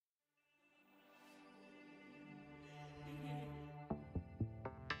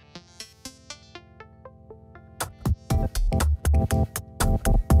Всем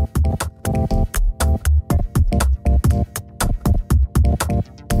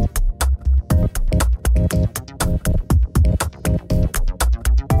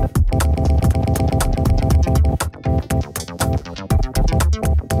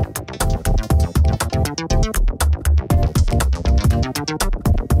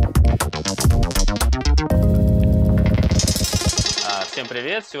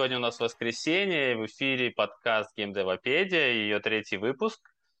привет! Сегодня у нас воскресенье, в эфире подкаст «Геймдевопедия», ее третий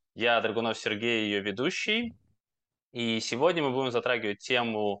выпуск. Я Драгунов Сергей, ее ведущий. И сегодня мы будем затрагивать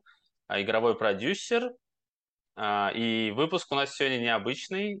тему игровой продюсер. И выпуск у нас сегодня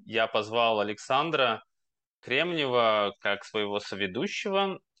необычный. Я позвал Александра Кремнева как своего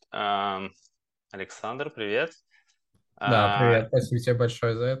соведущего. Александр, привет! Да, привет, спасибо тебе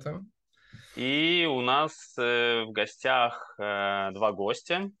большое за это. И у нас в гостях два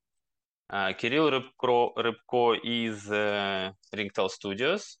гостя. Кирилл Рыбко из Ringtail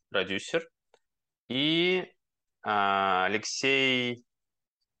Studios, продюсер, и Алексей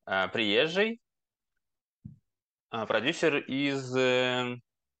Приезжий, продюсер из...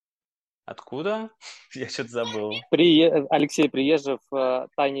 Откуда? Я что-то забыл. Алексей Приезжев,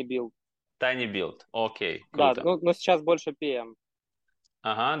 Tiny Build. Tiny Build, окей, Да, круто. но сейчас больше PM.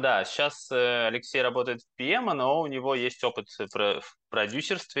 Ага, да, сейчас Алексей работает в PM, но у него есть опыт в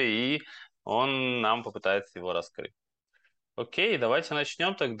продюсерстве, и он нам попытается его раскрыть. Окей, давайте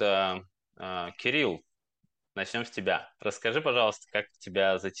начнем тогда. Кирилл, начнем с тебя. Расскажи, пожалуйста, как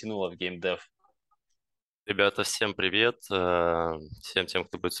тебя затянуло в геймдев? Ребята, всем привет. Всем тем,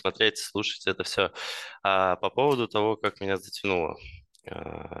 кто будет смотреть, слушать это все. По поводу того, как меня затянуло.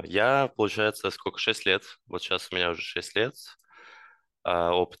 Я, получается, сколько, 6 лет. Вот сейчас у меня уже 6 лет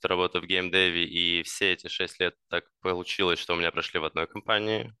опыта работы в геймдеве, и все эти 6 лет так получилось, что у меня прошли в одной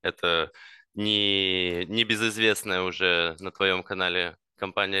компании. Это не безызвестная уже на твоем канале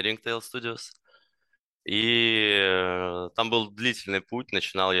компания Ringtail Studios. И там был длительный путь.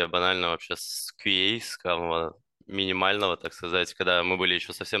 Начинал я банально вообще с QA, с самого минимального, так сказать, когда мы были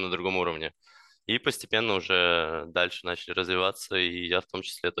еще совсем на другом уровне. И постепенно уже дальше начали развиваться, и я в том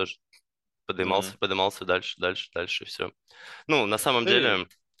числе тоже поднимался дальше, все. Ну, на самом деле...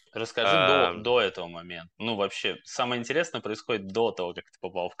 Расскажи до этого момента. Ну, вообще, самое интересное происходит до того, как ты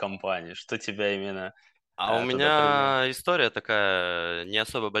попал в компанию. Что тебя именно у туда привело? меня история такая не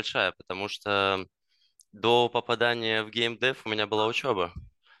особо большая, потому что до попадания в геймдев у меня была учеба.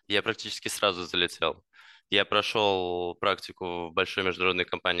 Я практически сразу залетел. Я прошел практику в большой международной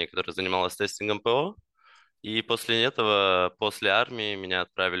компании, которая занималась тестингом ПО. И после этого, после армии, меня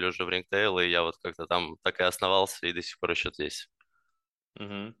отправили уже в Ringtail, и я вот как-то там так и основался, и до сих пор еще здесь.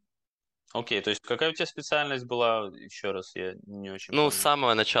 Угу. Окей, то есть какая у тебя специальность была? Еще раз, я не очень Ну, с понял.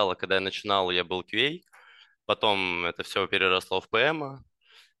 самого начала, когда я начинал, я был QA, потом это все переросло в PM,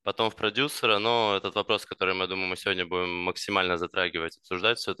 потом в продюсера, но этот вопрос, который, я думаю, мы сегодня будем максимально затрагивать,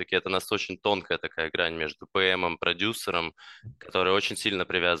 обсуждать, все-таки это нас очень тонкая такая грань между PM и продюсером, которая очень сильно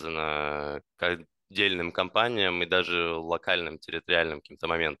привязана к отдельным компаниям и даже локальным территориальным каким-то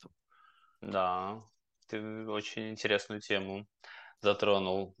моментам. Да, ты очень интересную тему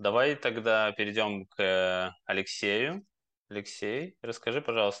затронул. Давай тогда перейдем к Алексею. Алексей, расскажи,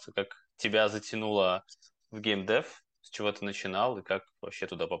 пожалуйста, как тебя затянуло в геймдев, с чего ты начинал и как вообще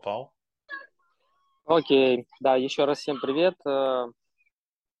туда попал? Окей, да, еще раз всем привет.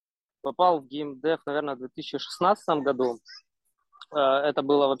 Попал в геймдев, наверное, в 2016 году. Это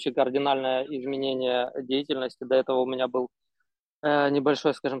было вообще кардинальное изменение деятельности. До этого у меня был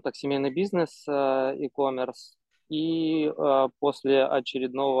небольшой, скажем так, семейный бизнес, e-commerce. И после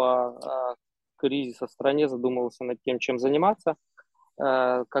очередного кризиса в стране задумывался над тем, чем заниматься.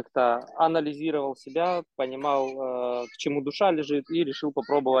 Как-то анализировал себя, понимал, к чему душа лежит, и решил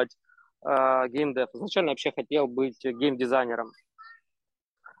попробовать геймдев. Изначально вообще хотел быть геймдизайнером.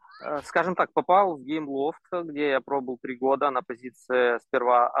 Скажем так, попал в GameLoft, где я пробовал 3 года на позиции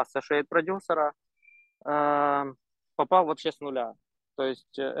сперва associate продюсера. Попал вообще с нуля. То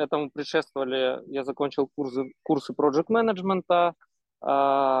есть этому предшествовали, я закончил курсы project менеджмента,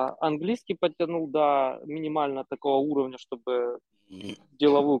 английский подтянул до минимально такого уровня, чтобы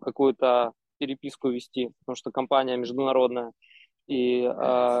деловую какую-то переписку вести, потому что компания международная, и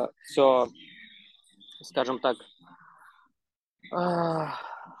все, скажем так,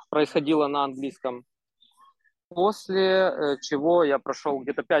 происходило на английском. После чего я прошел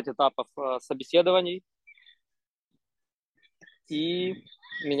где-то 5 этапов собеседований, и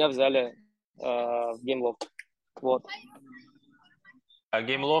меня взяли в GameLoft. Вот. А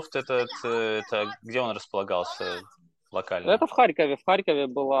GameLoft это где он располагался локально? Это в Харькове. В Харькове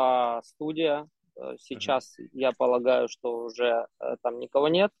была студия, Сейчас я полагаю, что уже там никого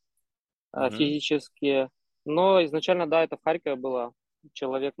нет физически. Но изначально, да, это в Харькове было.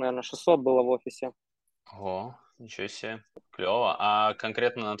 Человек, наверное, 600 было в офисе. О, ничего себе. Клево. А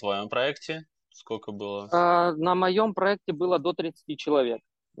конкретно на твоем проекте сколько было? На моем проекте было до 30 человек.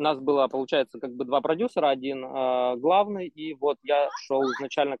 У нас было, получается, как бы 2 продюсера, один главный, и вот я шел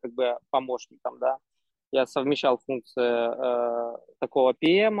изначально как бы помощником, да. Я совмещал функции такого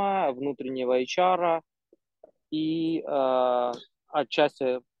PM, внутреннего HR и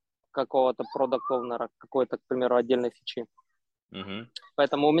отчасти какого-то продакт-оунера, какой-то, к примеру, отдельной фичи.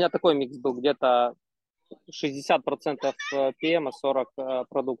 Поэтому у меня такой микс был, где-то 60% PM, 40%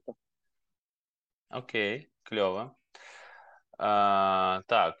 продуктов. Окей, клево.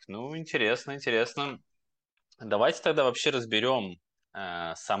 Так, ну, интересно. Давайте тогда вообще разберем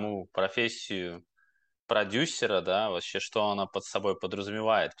саму профессию продюсера, да, вообще, что она под собой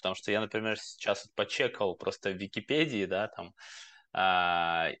подразумевает. Потому что я, например, сейчас почекал просто в Википедии, да, там,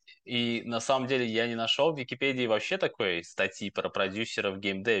 и на самом деле я не нашел в Википедии вообще такой статьи про продюсера в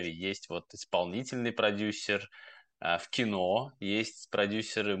геймдеве. Есть вот исполнительный продюсер, в кино, есть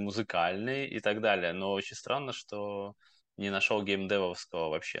продюсеры музыкальные и так далее. Но очень странно, что не нашел геймдевовского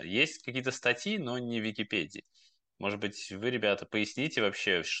вообще. Есть какие-то статьи, но не в Википедии. Может быть, вы, ребята, поясните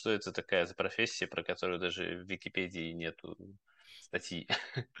вообще, что это такая за профессия, про которую даже в Википедии нету статьи.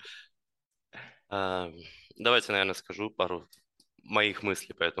 Давайте, наверное, скажу пару моих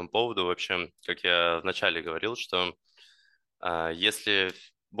мыслей по этому поводу. В общем, как я вначале говорил, что если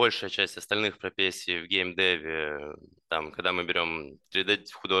большая часть остальных профессий в геймдеве, там, когда мы берем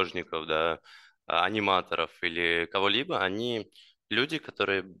 3D-художников, да, аниматоров или кого-либо, они люди,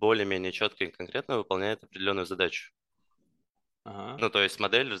 которые более-менее четко и конкретно выполняют определенную задачу. Ага. Ну, то есть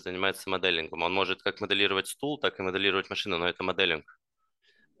модель занимается моделингом. Он может как моделировать стул, так и моделировать машину, но это моделинг.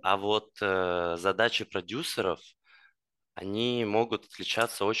 А вот задачи продюсеров, они могут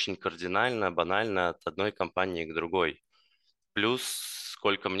отличаться очень кардинально, банально от одной компании к другой. Плюс,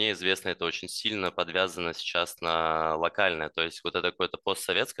 сколько мне известно, это очень сильно подвязано сейчас на локальное. То есть вот это какое-то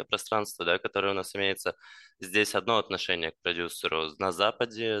постсоветское пространство, да, которое у нас имеется. Здесь одно отношение к продюсеру. На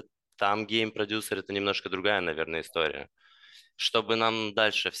Западе там гейм-продюсер — это немножко другая, наверное, история. Чтобы нам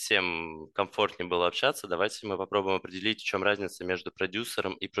дальше всем комфортнее было общаться, давайте мы попробуем определить, в чем разница между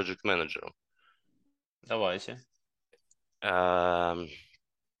продюсером и проект-менеджером. Давайте. Я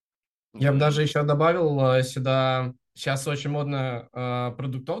бы даже еще добавил сюда, сейчас очень модно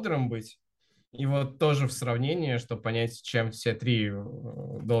продукт-оунером быть. И вот тоже в сравнении, чтобы понять, чем все три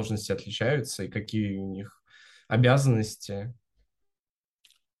должности отличаются и какие у них обязанности.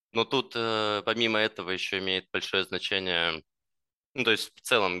 Но тут, помимо этого, еще имеет большое значение. Ну, то есть в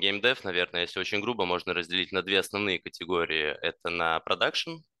целом геймдев, наверное, если очень грубо, можно разделить на две основные категории. Это на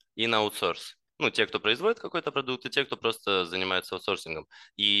продакшн и на аутсорс. Ну, те, кто производит какой-то продукт, и те, кто просто занимается аутсорсингом.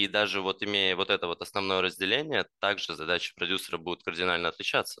 И даже вот имея вот это вот основное разделение, также задачи продюсера будут кардинально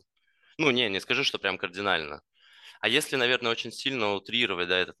отличаться. Ну, не скажу, что прям кардинально. А если, наверное, очень сильно утрировать,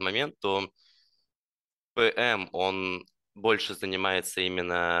 да, этот момент, то ПМ, он больше занимается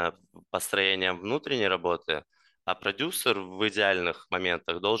именно построением внутренней работы, а продюсер в идеальных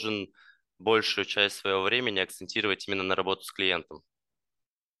моментах должен большую часть своего времени акцентировать именно на работу с клиентом.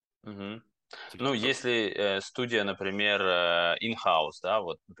 Угу. Типа Ну, такой. если студия, например, in-house, да,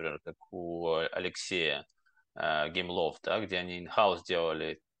 вот, например, как у Алексея GameLoft, да, где они in-house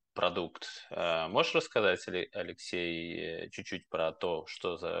делали продукт. Можешь рассказать, Алексей, чуть-чуть про то,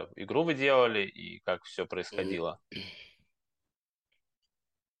 что за игру вы делали и как все происходило?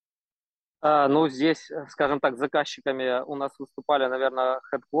 Ну, здесь, скажем так, заказчиками у нас выступали, наверное,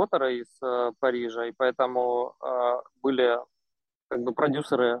 хедквотеры из Парижа, и поэтому были как бы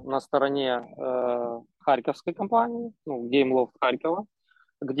продюсеры на стороне харьковской компании, ну, GameLoft Харькова,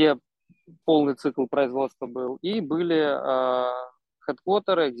 где полный цикл производства был, и были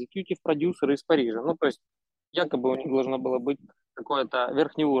хедквотеры, экзекьютив-продюсеры из Парижа. Ну, то есть якобы у них должно было быть какое-то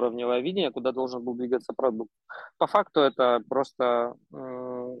верхнеуровневое видение, куда должен был двигаться продукт. По факту это просто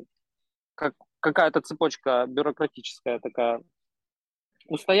как какая-то цепочка бюрократическая такая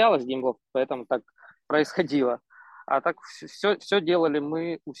устоялась геймлов, поэтому так происходило. А так все делали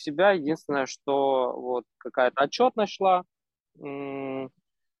мы у себя. Единственное, что вот какая-то отчетность шла в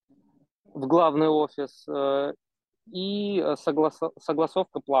главный офис и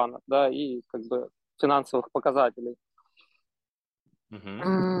согласовка плана, да, и как бы финансовых показателей.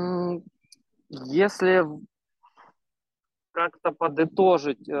 Угу. Если как-то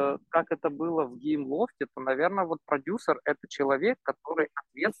подытожить, как это было в геймлофте, то, наверное, вот продюсер — это человек, который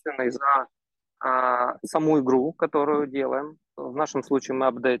ответственный за саму игру, которую делаем. В нашем случае мы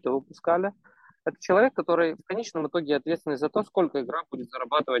апдейты выпускали. это человек, который в конечном итоге ответственный за то, сколько игра будет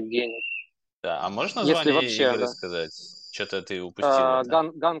зарабатывать денег. Да, а можешь Если название вообще, игры да. сказать? Что-то ты упустил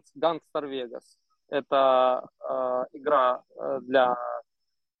это. Гангстер Вегас. Это игра для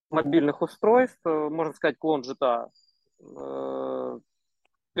мобильных устройств, можно сказать, клон GTA. Гангстер Вегас.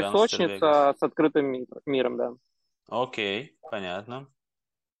 Песочница с открытым миром, да. Окей, понятно.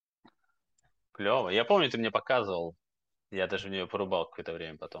 Клево. Я помню, ты мне показывал. Я даже в нее порубал какое-то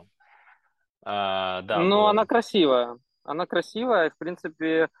время потом. Да, Но было. она красивая. Она красивая, и, в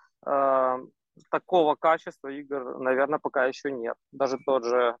принципе, такого качества игр, наверное, пока еще нет. Даже тот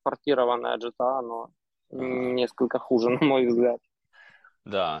же портированная GTA, оно Ага. несколько хуже, на мой взгляд.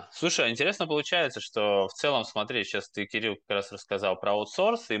 Да. Слушай, а интересно получается, что в целом, смотри, сейчас ты, Кирилл, как раз рассказал про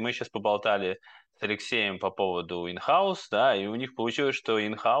аутсорс, и мы сейчас поболтали с Алексеем по поводу in-house, да, и у них получилось, что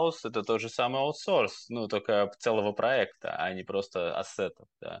in-house это тот же самый аутсорс, ну, только целого проекта, а не просто ассетов,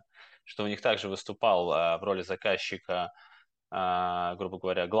 да. Что у них также выступал в роли заказчика, грубо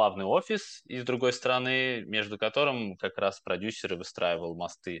говоря, главный офис, и с другой стороны, между которым как раз продюсер и выстраивал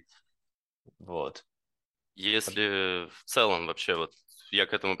мосты. Вот. Если в целом вообще вот я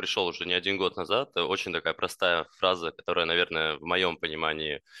к этому пришел уже не один год назад, очень такая простая фраза, которая, наверное, в моем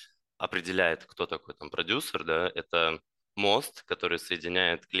понимании определяет, кто такой там продюсер, да, это мост, который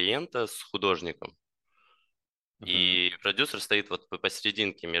соединяет клиента с художником. Мгм. И продюсер стоит вот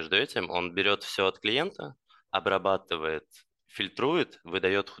посерединке между этим, он берет все от клиента, обрабатывает, фильтрует,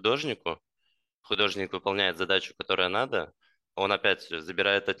 выдает художнику, художник выполняет задачу, которая надо, он опять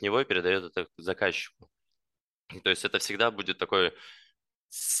забирает от него и передает это заказчику. То есть это всегда будет такой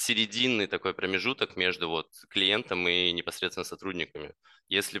серединный такой промежуток между вот клиентом и непосредственно сотрудниками.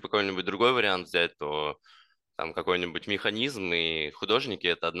 Если какой-нибудь другой вариант взять, то там какой-нибудь механизм, и художники —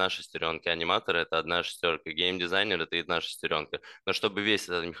 это одна шестеренка, аниматоры — это одна шестерка, геймдизайнер — это одна шестеренка. Но чтобы весь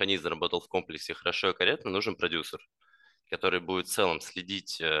этот механизм работал в комплексе хорошо и корректно, нужен продюсер, который будет в целом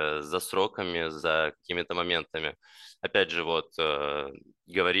следить за сроками, за какими-то моментами. Опять же, вот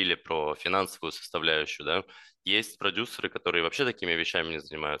говорили про финансовую составляющую, да. Есть продюсеры, которые вообще такими вещами не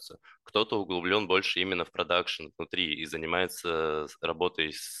занимаются. Кто-то углублен больше именно в продакшн внутри и занимается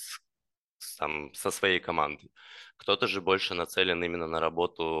работой со своей командой. Кто-то же больше нацелен именно на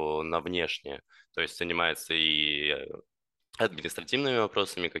работу на внешнее, то есть занимается и административными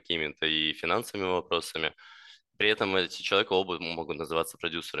вопросами какими-то, и финансовыми вопросами. При этом эти человека оба могут называться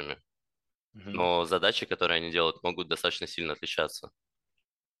продюсерами, Мгм. но задачи, которые они делают, могут достаточно сильно отличаться.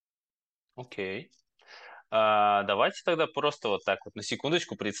 Окей. Давайте тогда просто вот так вот на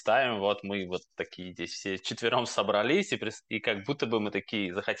секундочку представим, вот мы вот такие здесь все четвером собрались, и как будто бы мы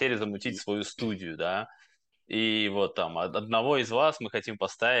такие захотели замутить свою студию, да, и вот там одного из вас мы хотим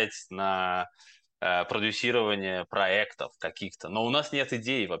поставить на продюсирование проектов каких-то, но у нас нет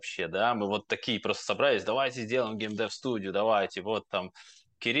идей вообще, да, мы вот такие просто собрались, давайте сделаем геймдев-студию, давайте, вот там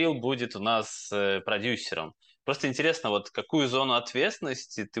Кирилл будет у нас продюсером. Просто интересно, вот какую зону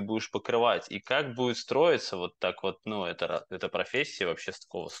ответственности ты будешь покрывать и как будет строиться вот так вот, ну, эта профессия вообще с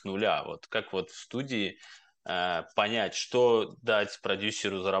такого, с нуля, вот как вот в студии понять, что дать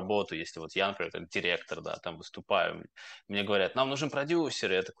продюсеру за работу, если вот я, например, как директор, да, там выступаю, мне говорят, нам нужен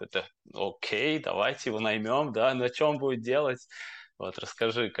продюсер, я такой, да, окей, давайте его наймем, да, на чем будет делать, вот,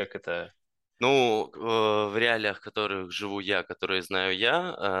 расскажи, как это. Ну, в реалиях, в которых живу я, которые знаю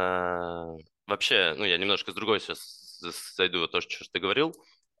я, вообще, ну, я немножко с другой сейчас зайду, вот то, что ты говорил,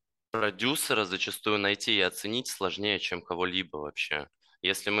 продюсера зачастую найти и оценить сложнее, чем кого-либо вообще.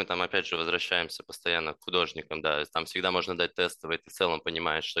 Если мы там, опять же, возвращаемся постоянно к художникам, да, там всегда можно дать тестовый, ты в целом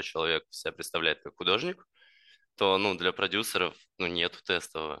понимаешь, что человек себя представляет как художник, то, ну, для продюсеров, ну, нету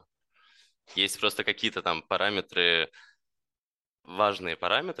тестового. Есть просто какие-то там параметры, важные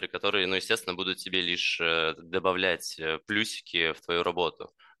параметры, которые, ну, естественно, будут тебе лишь добавлять плюсики в твою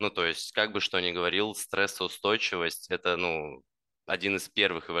работу. Ну, то есть, как бы что ни говорил, стрессоустойчивость — это, ну, один из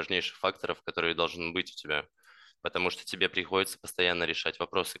первых и важнейших факторов, который должен быть у тебя, потому что тебе приходится постоянно решать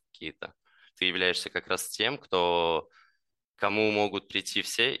вопросы какие-то. Ты являешься как раз тем, кому могут прийти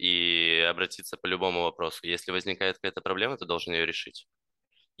все и обратиться по любому вопросу. Если возникает какая-то проблема, ты должен ее решить.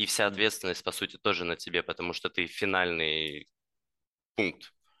 И вся М. ответственность, по сути, тоже на тебе, потому что ты финальный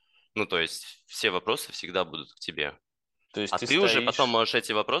пункт. Ну, то есть все вопросы всегда будут к тебе. То есть А ты ты уже потом стоишь, можешь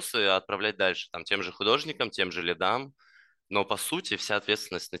эти вопросы отправлять дальше, там, тем же художникам, тем же лидам. Но, по сути, вся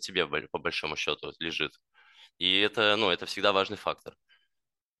ответственность на тебе, по большому счету, лежит. И это, ну, это всегда важный фактор.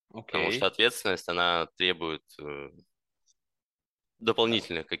 Потому что окей, ответственность, она требует да.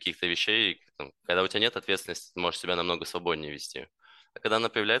 дополнительных каких-то вещей. Там, когда у тебя нет ответственности, ты можешь себя намного свободнее вести. А когда она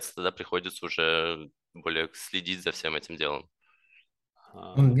появляется, тогда приходится уже более следить за всем этим делом.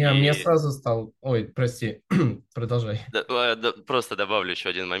 Мне И сразу стал... Ой, прости, продолжай. просто добавлю еще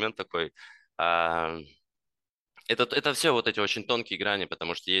один момент такой. А, это все вот эти очень тонкие грани,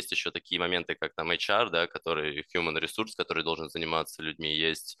 потому что есть еще такие моменты, как там HR, да, который human resource, который должен заниматься людьми.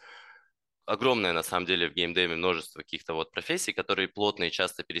 Есть огромное, на самом деле, в геймдеве множество каких-то вот профессий, которые плотно и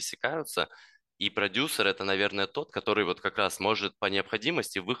часто пересекаются. И продюсер — это, наверное, тот, который вот как раз может по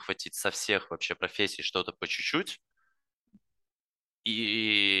необходимости выхватить со всех вообще профессий что-то по чуть-чуть.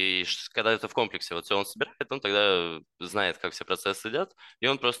 И когда это в комплексе, вот все он собирает, он тогда знает, как все процессы идут, и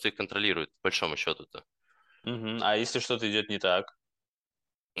он просто их контролирует, по большому счету-то. Мгм. А если что-то идет не так?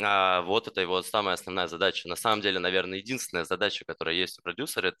 А вот это его самая основная задача. На самом деле, наверное, единственная задача, которая есть у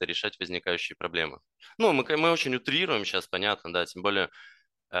продюсера, это решать возникающие проблемы. Ну, мы очень утрируем сейчас, понятно, да, тем более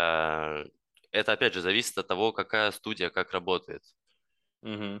э, это, опять же, зависит от того, какая студия как работает.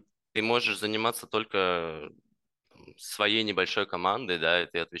 Мгм. Ты можешь заниматься только своей небольшой командой, да, и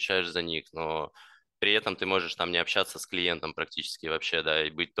ты отвечаешь за них, но при этом ты можешь там не общаться с клиентом практически вообще, да, и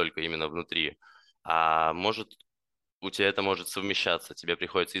быть только именно внутри. А может у тебя это может совмещаться. Тебе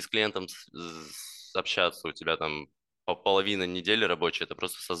приходится и с клиентом общаться, у тебя там половина недели рабочей, это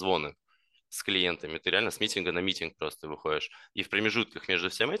просто созвоны с клиентами. Ты реально с митинга на митинг просто выходишь. И в промежутках между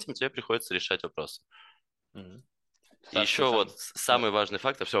всем этим тебе приходится решать вопросы. Мгм. И Саш, ты еще там... вот Да. самый важный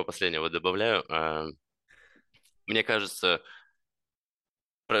фактор, все, последнее вот добавляю. Мне кажется,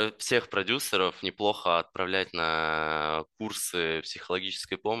 всех продюсеров неплохо отправлять на курсы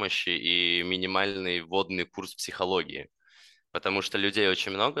психологической помощи и минимальный вводный курс психологии. Потому что людей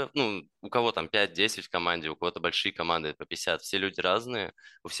очень много, ну, у кого там 5-10 в команде, у кого-то большие команды по 50, все люди разные,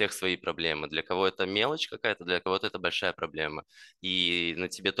 у всех свои проблемы. Для кого это мелочь какая-то, для кого-то это большая проблема. И на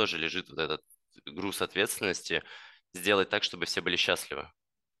тебе тоже лежит вот этот груз ответственности сделать так, чтобы все были счастливы.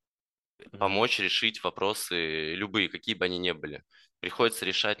 Мгм. Помочь решить вопросы любые, какие бы они ни были. Приходится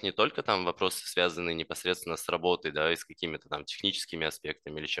решать не только там вопросы, связанные непосредственно с работой, да, и с какими-то там техническими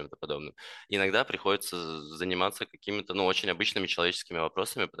аспектами или чем-то подобным. Иногда приходится заниматься какими-то, ну, очень обычными человеческими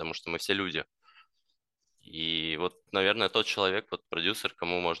вопросами, потому что мы все люди. И вот, наверное, тот человек, вот продюсер, к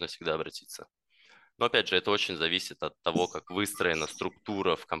кому можно всегда обратиться. Но опять же, это очень зависит от того, как выстроена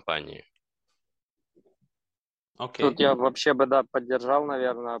структура в компании. Тут Окей. я вообще бы, да, поддержал,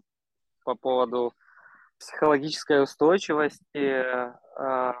 наверное, по поводу психологической устойчивости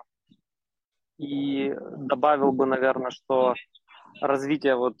и добавил бы, наверное, что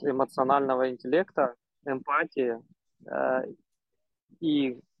развитие вот эмоционального интеллекта, эмпатии э,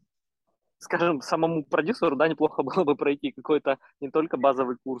 и, скажем, самому продюсеру, да, неплохо было бы пройти какой-то не только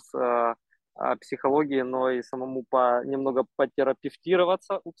базовый курс психологии, но и самому немного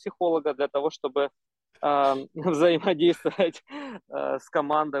потерапевтироваться у психолога для того, чтобы взаимодействовать с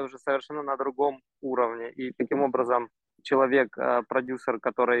командой уже совершенно на другом уровне. И таким образом человек, продюсер,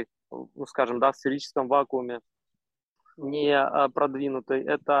 который, ну, скажем, да, в сферическом вакууме не продвинутый,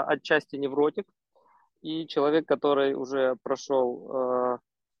 это отчасти невротик, и человек, который уже прошел,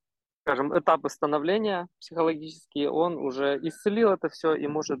 скажем, этапы становления психологические, он уже исцелил это все и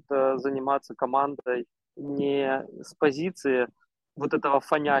может заниматься командой не с позиции вот этого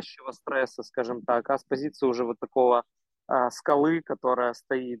фонящего стресса, скажем так, а с позиции уже вот такого скалы, которая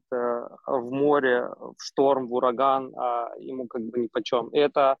стоит в море, в шторм, в ураган, а ему как бы нипочем. И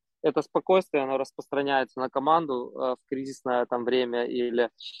это спокойствие, оно распространяется на команду в кризисное там время или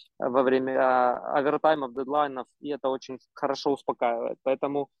во время овертаймов, дедлайнов, и это очень хорошо успокаивает.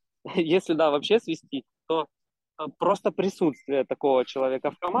 Поэтому если, да, вообще свести, то просто присутствие такого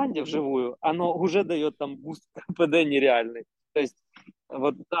человека в команде вживую, оно уже дает там буст КПД нереальный. То есть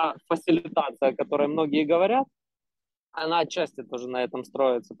вот та фасилитация, о которой многие говорят, она отчасти тоже на этом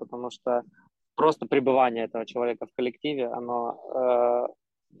строится, потому что просто пребывание этого человека в коллективе, оно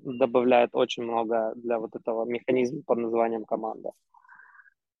добавляет очень много для вот этого механизма под названием команда.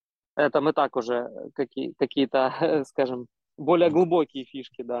 Это мы так уже какие-то, скажем, более В- глубокие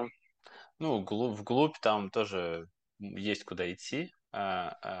фишки, да. Ну, вглубь там тоже есть куда идти.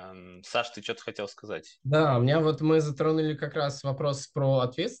 Саш, ты что-то хотел сказать? Да, у меня вот мы затронули как раз вопрос про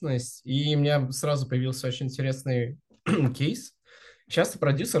ответственность, и у меня сразу появился очень интересный кейс. Часто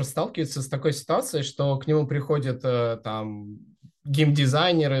продюсер сталкивается с такой ситуацией, что к нему приходят там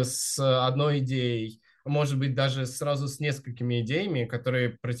геймдизайнеры с одной идеей, может быть, даже сразу с несколькими идеями,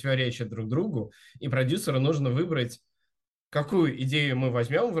 которые противоречат друг другу, и продюсеру нужно выбрать, какую идею мы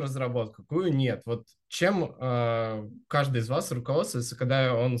возьмем в разработку, какую нет. Вот чем каждый из вас руководствуется,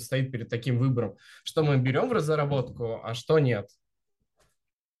 когда он стоит перед таким выбором, что мы берем в разработку, а что нет?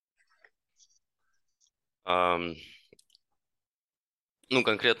 Ам, Ну,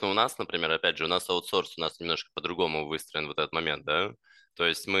 конкретно у нас, например, опять же, у нас аутсорс, у нас немножко по-другому выстроен вот этот момент, да. То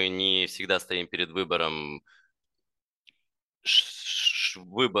есть мы не всегда стоим перед выбором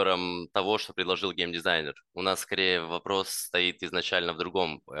того, что предложил геймдизайнер. У нас скорее вопрос стоит изначально в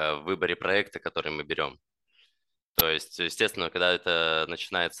другом, в выборе проекта, который мы берем. То есть, естественно, когда это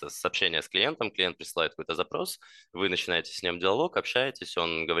начинается с общения с клиентом, клиент присылает какой-то запрос, вы начинаете с ним диалог, общаетесь,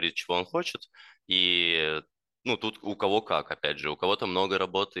 он говорит, чего он хочет, и ну, тут у кого как, опять же, у кого-то много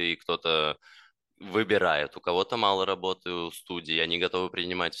работы, и кто-то выбирает, у кого-то мало работы у студии, они готовы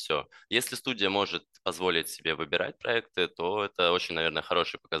принимать все. Если студия может позволить себе выбирать проекты, то это очень, наверное,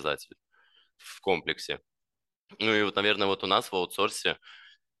 хороший показатель в комплексе. Ну и вот, наверное, вот у нас в аутсорсе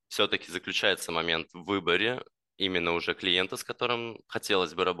все-таки заключается момент в выборе именно уже клиента, с которым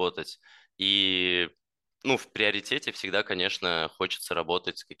хотелось бы работать. И ну, в приоритете всегда, конечно, хочется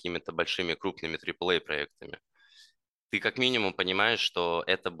работать с какими-то большими крупными AAA проектами. Ты как минимум понимаешь, что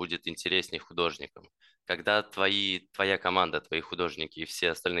это будет интереснее художникам. Когда твоя команда, твои художники и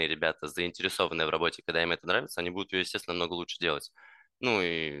все остальные ребята заинтересованы в работе, когда им это нравится, они будут ее, естественно, намного лучше делать. Ну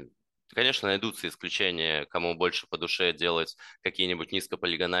и, конечно, найдутся исключения, кому больше по душе делать какие-нибудь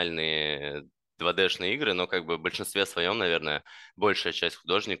низкополигональные 2D-шные игры, но как бы в большинстве своем, наверное, большая часть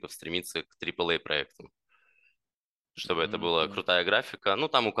художников стремится к AAA проектам, чтобы это была Мгм. крутая графика. Ну,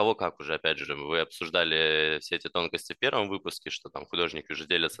 там у кого как уже, опять же, вы обсуждали все эти тонкости в первом выпуске, что там художники уже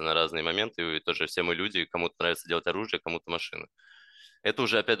делятся на разные моменты, и тоже все мы люди, кому-то нравится делать оружие, кому-то машины. Это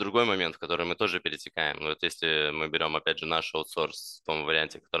уже опять другой момент, в который мы тоже перетекаем. Но вот если мы берем, опять же, наш аутсорс в том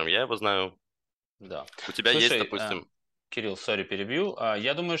варианте, в котором я его знаю, Да. у тебя есть, Слушай, допустим, Кирилл, сори, перебью.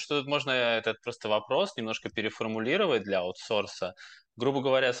 Я думаю, что тут можно этот просто вопрос немножко переформулировать для аутсорса. Грубо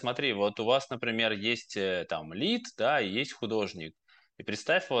говоря, смотри, вот у вас, например, есть там лид, да, и есть художник. И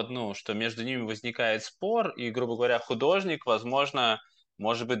представь, вот, ну, что между ними возникает спор, и, грубо говоря, художник, возможно,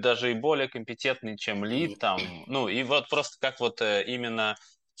 может быть, даже и более компетентный, чем лид, там, ну, и вот просто как вот именно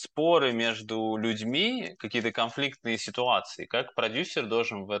споры между людьми, какие-то конфликтные ситуации, как продюсер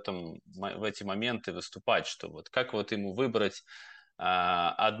должен в эти моменты выступать, что вот как вот ему выбрать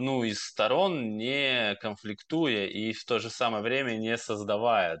одну из сторон, не конфликтуя и в то же самое время не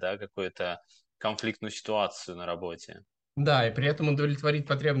создавая, да, какую-то конфликтную ситуацию на работе. Да, и при этом удовлетворить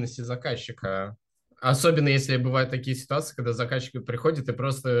потребности заказчика. Особенно если бывают такие ситуации, когда заказчик приходит и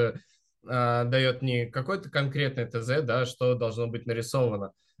просто дает не какой-то конкретный ТЗ, да, что должно быть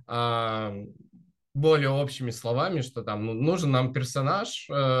нарисовано, а более общими словами, что там ну, нужен нам персонаж,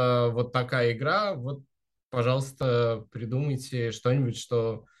 вот такая игра, вот, пожалуйста, придумайте что-нибудь,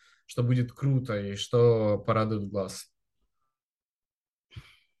 что будет круто и что порадует глаз.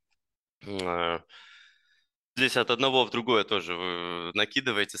 э, здесь от одного в другое тоже вы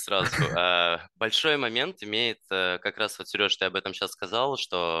накидываете сразу. Большой момент имеет, как раз вот, Сереж, ты об этом сейчас сказал,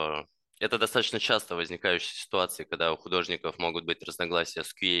 что это достаточно часто возникающие ситуации, когда у художников могут быть разногласия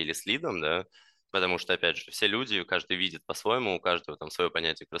с QA или с лидом, да, потому что, опять же, все люди, каждый видит по-своему, у каждого там свое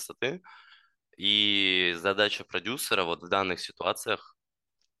понятие красоты, и задача продюсера вот в данных ситуациях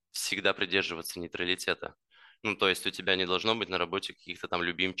всегда придерживаться нейтралитета. Ну, то есть у тебя не должно быть на работе каких-то там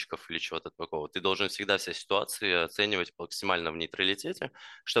любимчиков или чего-то такого. Ты должен всегда все ситуации оценивать максимально в нейтралитете,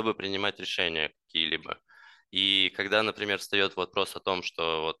 чтобы принимать решения какие-либо. И когда, например, встает вопрос о том,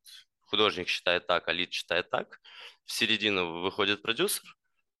 что вот художник считает так, а лид считает так, в середину выходит продюсер,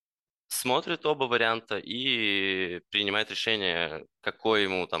 смотрит оба варианта и принимает решение, какой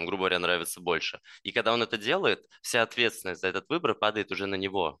ему, там, грубо говоря, нравится больше. И когда он это делает, вся ответственность за этот выбор падает уже на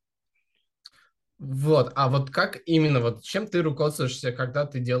него. Вот, а вот как именно, вот чем ты руководствуешься, когда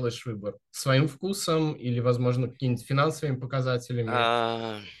ты делаешь выбор? Своим вкусом или, возможно, какими-то финансовыми показателями?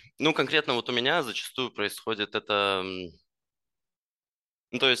 А, ну, конкретно вот у меня зачастую происходит это...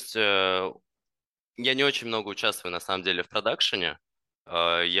 Ну, то есть я не очень много участвую, на самом деле, в продакшене.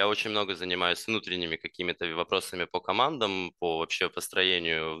 Я очень много занимаюсь внутренними какими-то вопросами по командам, по вообще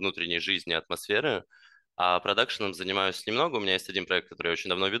построению внутренней жизни, атмосферы. А продакшеном занимаюсь немного. У меня есть один проект, который я очень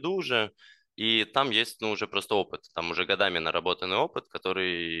давно веду уже. И там есть, ну, уже просто опыт. Там уже годами наработанный опыт,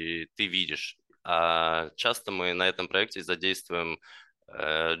 который ты видишь. А часто мы на этом проекте задействуем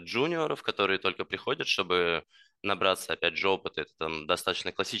джуниоров, которые только приходят, чтобы набраться, опять же, опыта. Это там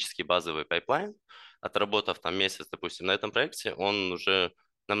достаточно классический базовый пайплайн. Отработав там месяц, допустим, на этом проекте, он уже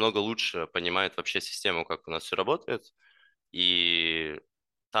намного лучше понимает вообще систему, как у нас все работает. И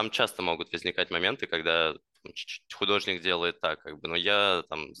там часто могут возникать моменты, когда там, художник делает так, как бы, но я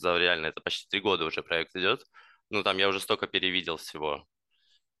там за реально, это почти 3 года уже проект идет, ну там я уже столько перевидел всего.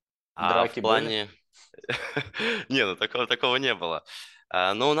 А в Драки были? плане... Не, ну такого не было.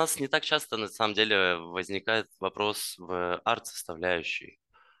 Но у нас не так часто, на самом деле, возникает вопрос в арт-составляющей.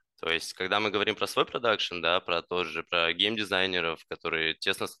 То есть, когда мы говорим про свой продакшн, да, про геймдизайнеров, которые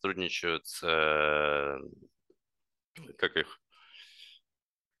тесно сотрудничают с, как их,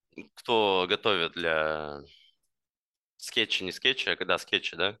 кто готовит для скетчи, не скетчи, а когда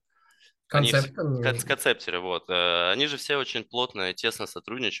скетчи, да? Они Концепт. концептеры, вот. Они же все очень плотно и тесно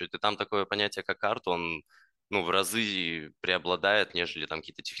сотрудничают, и там такое понятие, как арт, он, ну, в разы преобладает, нежели там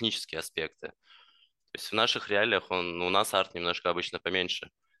какие-то технические аспекты. То есть в наших реалиях у нас арт немножко обычно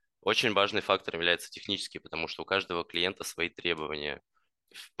поменьше. Очень важный фактор является технический, потому что у каждого клиента свои требования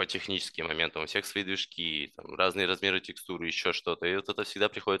по техническим моментам, у всех свои движки, там, разные размеры текстуры, еще что-то. И вот это всегда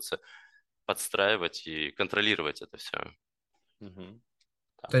приходится подстраивать и контролировать это все. Мгм.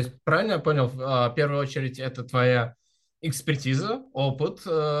 То Так. есть, правильно я понял, в первую очередь это твоя экспертиза, опыт,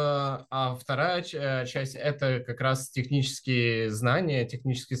 а вторая часть это как раз технические знания,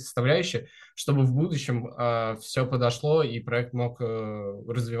 технические составляющие, чтобы в будущем все подошло и проект мог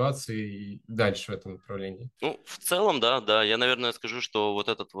развиваться и дальше в этом направлении. Ну, в целом, да, да. Я, наверное, скажу, что вот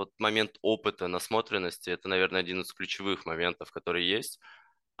этот вот момент опыта, насмотренности, это, наверное, один из ключевых моментов, который есть.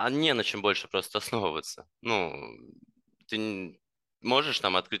 А не на чем больше просто основываться. Ну, ты можешь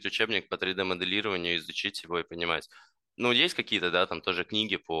там открыть учебник по 3D-моделированию, изучить его и понимать. Ну, есть какие-то, да, там тоже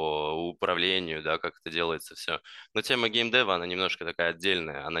книги по управлению, да, как это делается все. Но тема геймдева, она немножко такая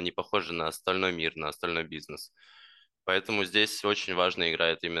отдельная. Она не похожа на остальной мир, на остальной бизнес. Поэтому здесь очень важно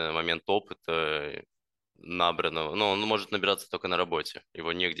играет именно момент опыта набранного. Ну, он может набираться только на работе.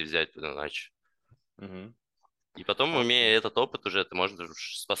 Его негде взять иначе. Мгм. И потом, имея этот опыт уже, ты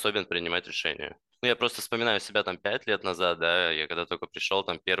можешь способен принимать решения. Ну, я просто вспоминаю себя там 5 лет назад, да, я когда только пришел,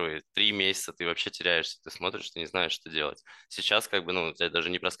 там первые 3 месяца ты вообще теряешься, ты смотришь, ты не знаешь, что делать. Сейчас как бы, ну, у тебя даже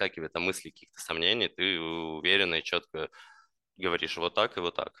не проскакивает там мысли каких-то сомнений, ты уверенно и четко говоришь вот так и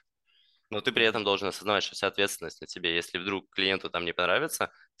вот так. Но ты при Мгм. этом должен осознавать, что вся ответственность на тебе. Если вдруг клиенту там не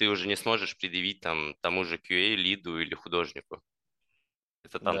понравится, ты уже не сможешь предъявить там тому же QA, лиду или художнику.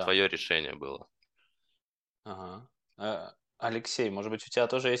 Это там Да. твое решение было. Ага. Алексей, может быть, у тебя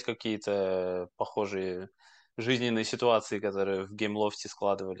тоже есть какие-то похожие жизненные ситуации, которые в геймлофте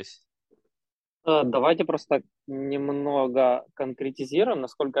складывались? Давайте просто немного конкретизируем.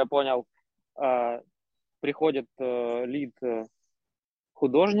 Насколько я понял, приходит лид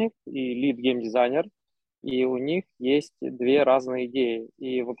художник и лид геймдизайнер, и у них есть две разные идеи.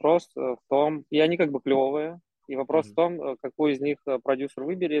 И вопрос в том, и они как бы клевые, и вопрос в Мгм. том, какую из них продюсер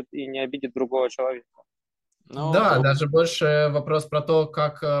выберет и не обидит другого человека. Ну, Да, тут... даже больше вопрос про то,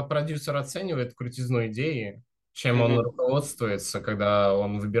 как продюсер оценивает крутизну идеи, чем он Мгм. руководствуется, когда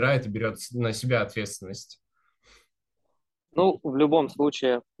он выбирает и берет на себя ответственность. Ну, в любом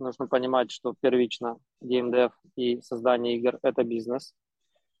случае, нужно понимать, что первично геймдев и создание игр– это бизнес,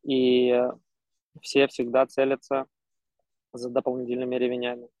 и все всегда целятся за дополнительными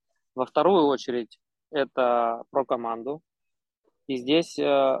ревенями. Во вторую очередь, это про команду. И здесь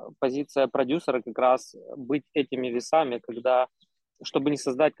позиция продюсера как раз быть этими весами, когда, чтобы не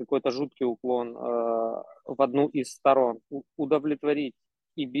создать какой-то жуткий уклон в одну из сторон, удовлетворить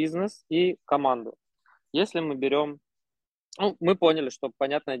и бизнес, и команду. Если мы берем, ну, мы поняли, что,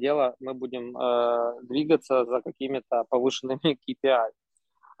 понятное дело, мы будем двигаться за какими-то повышенными KPI,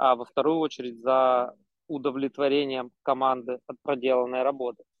 а во вторую очередь за удовлетворением команды от проделанной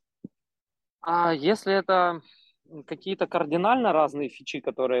работы. А если это какие-то кардинально разные фичи,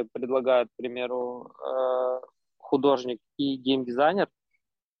 которые предлагают, к примеру, художник и геймдизайнер,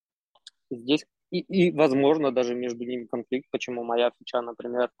 здесь возможно, даже между ними конфликт, почему моя фича,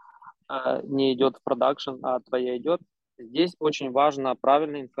 например, не идет в продакшн, а твоя идет. Здесь очень важно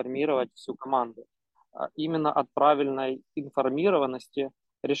правильно информировать всю команду. Именно от правильной информированности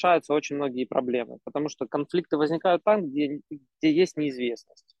решаются очень многие проблемы, потому что конфликты возникают там, где есть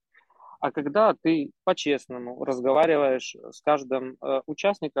неизвестность. А когда ты по-честному разговариваешь с каждым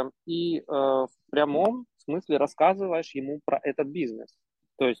участником и в прямом смысле рассказываешь ему про этот бизнес.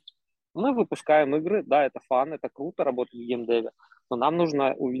 То есть мы выпускаем игры, да, это фан, это круто работать в геймдеве, но нам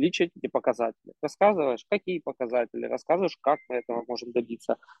нужно увеличить эти показатели. Рассказываешь, какие показатели, рассказываешь, как мы этого можем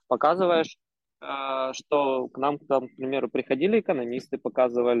добиться, показываешь, что к нам, там, к примеру, приходили экономисты,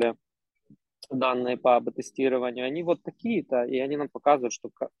 показывали данные по АБ-тестированию, они вот такие-то, и они нам показывают, что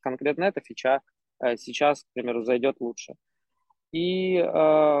конкретно эта фича сейчас, к примеру, зайдет лучше. И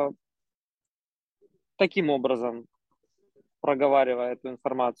таким образом, проговаривая эту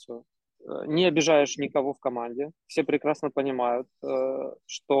информацию, не обижаешь никого в команде, все прекрасно понимают,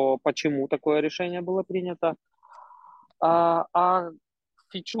 что почему такое решение было принято, а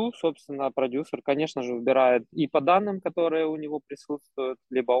фичу, собственно, продюсер, конечно же, выбирает и по данным, которые у него присутствуют,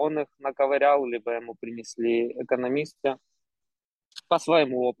 либо он их наковырял, либо ему принесли экономисты. по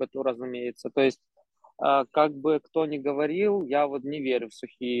своему опыту, разумеется. То есть, как бы кто ни говорил, я вот не верю в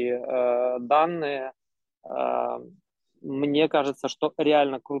сухие данные. Э, Мне кажется, что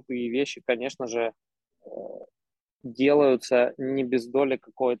реально крутые вещи, конечно же, делаются не без доли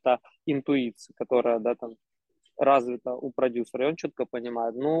какой-то интуиции, которая, да, там развита у продюсера, и он четко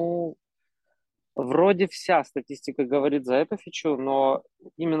понимает, ну, вроде вся статистика говорит за эту фичу, но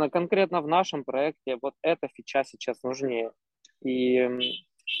именно конкретно в нашем проекте вот эта фича сейчас нужнее. И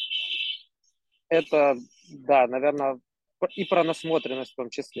это, да, наверное, и про насмотренность в том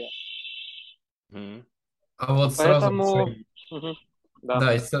числе. А вот сразу Поэтому, да.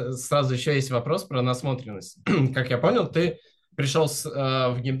 Да, и сразу еще есть вопрос про насмотренность. Как я понял, ты пришел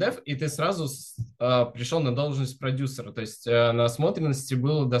в геймдев, и ты сразу пришел на должность продюсера. То есть насмотренности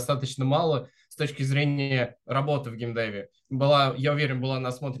было достаточно мало с точки зрения работы в геймдеве. Была, я уверен, была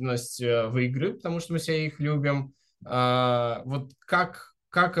насмотренность в игры, потому что мы все их любим. Вот как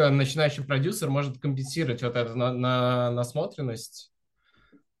начинающий продюсер может компенсировать вот эту насмотренность,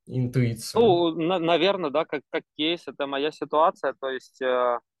 интуицию? Ну, наверное, да, как кейс, это моя ситуация. То есть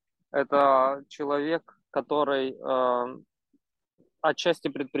это человек, который отчасти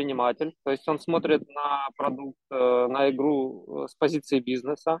предприниматель. То есть он смотрит на продукт, на игру с позиции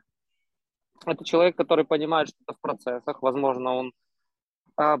бизнеса. Это человек, который понимает что-то в процессах. Возможно, он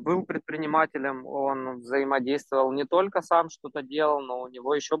был предпринимателем, он взаимодействовал не только сам что-то делал, но у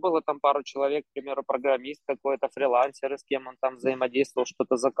него еще было там пару человек, к примеру, программист какой-то, фрилансер, с кем он там взаимодействовал,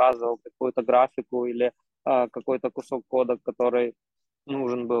 что-то заказывал, какую-то графику или какой-то кусок кода, который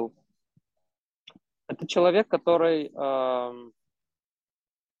нужен был. Это человек, который,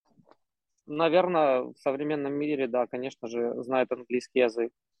 наверное, в современном мире, да, конечно же, знает английский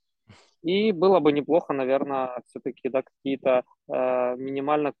язык. И было бы неплохо, наверное, все-таки, да, какие-то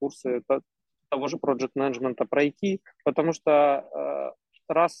минимально курсы того же project менеджмента пройти, потому что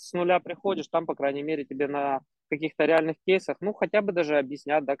раз с нуля приходишь, там, по крайней мере, тебе на каких-то реальных кейсах, ну, хотя бы даже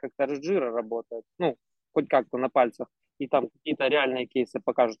объяснят, да, как Jira работает, ну, хоть как-то на пальцах, и там какие-то реальные кейсы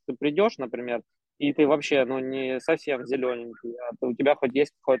покажут. Ты придешь, например, и ты вообще, ну, не совсем зелененький, а у тебя хоть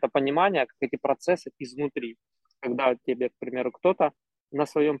есть какое-то понимание, как эти процессы изнутри. Когда тебе, к примеру, кто-то на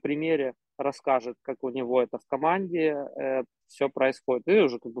своем примере расскажет, как у него это в команде все происходит. Ты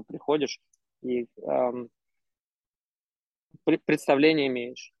уже как бы приходишь и представление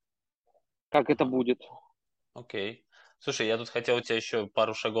имеешь, как это будет. Окей. Слушай, я тут хотел у тебя еще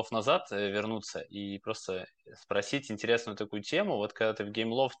пару шагов назад вернуться и просто спросить интересную такую тему. Вот когда ты в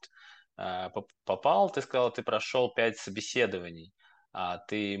GameLoft попал, ты сказал, ты прошел 5 собеседований. А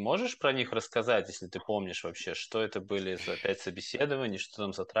ты можешь про них рассказать, если ты помнишь вообще, что это были за 5 собеседований, что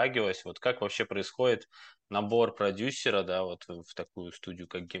там затрагивалось, вот как вообще происходит набор продюсера, да, вот в такую студию,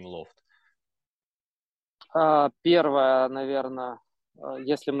 как GameLoft? Первое, наверное,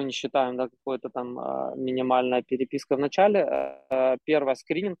 если мы не считаем, да, какой-то там минимальная переписка в начале, первое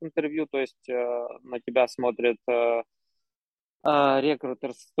скрининг интервью, то есть на тебя смотрит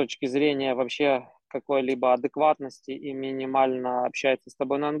рекрутер с точки зрения вообще какой-либо адекватности и минимально общается с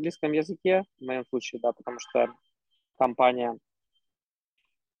тобой на английском языке, в моем случае, да, потому что компания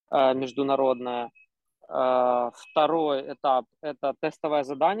международная. Второй этап – это тестовое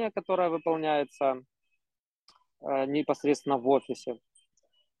задание, которое выполняется непосредственно в офисе.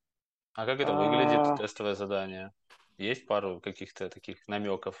 А как это выглядит, тестовое задание? Есть пару каких-то таких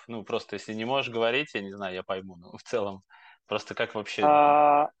намеков? Ну, просто если не можешь говорить, я не знаю, я пойму, но в целом просто как вообще...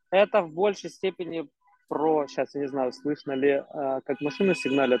 Это в большей степени про... Сейчас, я не знаю, слышно ли, как машины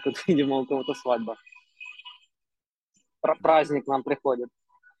сигналят, тут, видимо, у кого-то свадьба. Праздник нам приходит.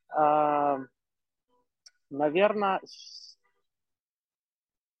 Наверное,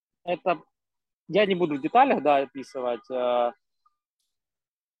 это... Я не буду в деталях, да, описывать.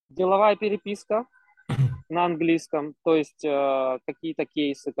 Деловая переписка на английском, то есть какие-то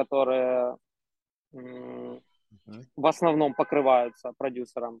кейсы, которые в основном покрываются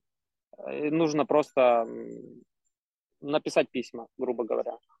продюсером. Нужно просто написать письма, грубо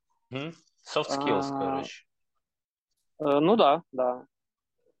говоря. Soft skills, короче. Ну да, да.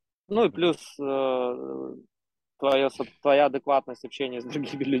 Ну и плюс твоя адекватность общения с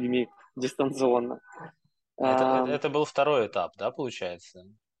другими людьми дистанционно. Это был второй этап, да, получается?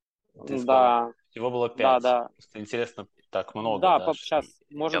 Ты сказал, Да, всего было да, 5. да. Просто интересно, так много, Да, да? сейчас,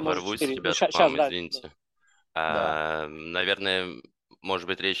 Я может ворвусь, 4. ребят, к Сейчас, вам, да. извините. Да. Наверное, может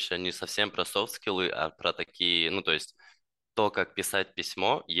быть, речь не совсем про софт-скиллы, а про такие, ну, то есть то, как писать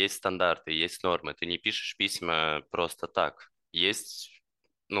письмо, есть стандарты, есть нормы. Ты не пишешь письма просто так. Есть,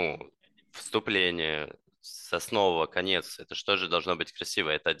 ну, вступление, с основа, конец. Это что же должно быть красиво?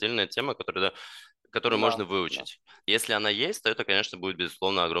 Это отдельная тема, которую, да, которую Да, можно да. выучить. Если она есть, то это, конечно, будет,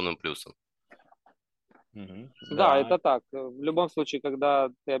 безусловно, огромным плюсом. Да, Да. это так. В любом случае, когда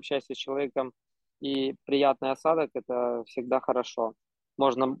ты общаешься с человеком и приятный осадок, это всегда хорошо.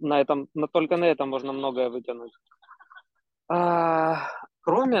 Можно только на этом можно многое вытянуть. А,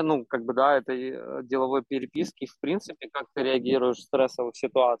 Кроме, ну, как бы, да, этой деловой переписки, в принципе, как ты реагируешь в стрессовых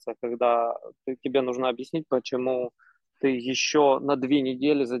ситуациях, когда тебе нужно объяснить, почему ты еще на 2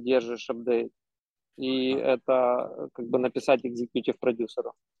 недели задержишь апдейт. И это как бы написать экзекьютив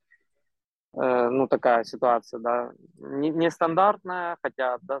продюсеру. Ну, такая ситуация, да. Нестандартная,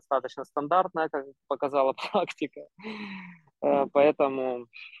 хотя достаточно стандартная, как показала практика. Поэтому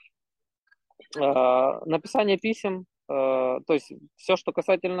написание писем, то есть все, что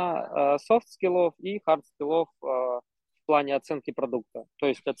касательно софт-скиллов и хард-скиллов в плане оценки продукта. То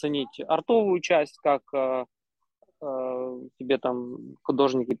есть оценить артовую часть, как тебе там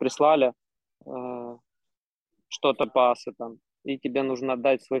художники прислали что-то по ассетам, и тебе нужно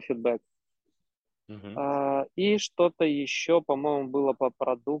дать свой фидбэк. И что-то еще, по-моему, было по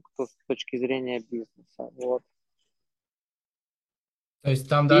продукту с точки зрения бизнеса. Вот. То есть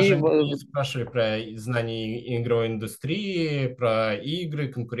там даже не спрашивали про знания игровой индустрии, про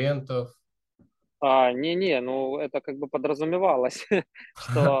игры, конкурентов. Не, ну это как бы подразумевалось,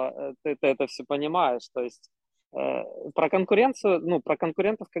 что ты это все понимаешь. То есть про конкуренцию, ну, про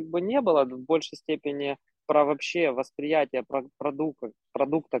конкурентов как бы не было, в большей степени про вообще восприятие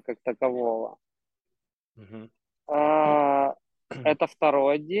продукта как такового. Это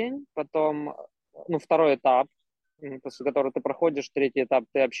второй день, потом, ну, второй этап, после которого ты проходишь, третий этап,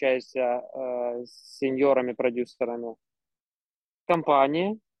 ты общаешься с сеньорами, продюсерами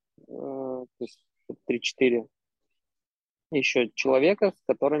компании, то есть 3-4 еще человека, с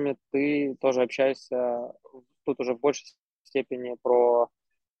которыми ты тоже общаешься, тут уже в большей степени про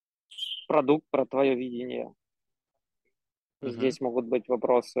продукт, про твое видение. Здесь могут быть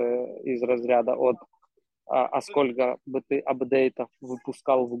вопросы из разряда от сколько бы ты апдейтов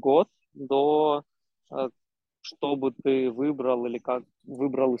выпускал в год, до что бы ты выбрал, или как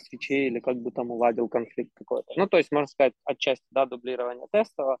выбрал из фичей, или как бы там уладил конфликт какой-то. Ну, то есть, можно сказать, отчасти, да, дублирование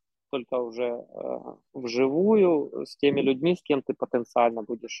тестового, только уже вживую с теми людьми, с кем ты потенциально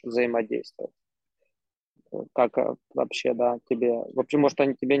будешь взаимодействовать. Как вообще, да, тебе... Вообще, может,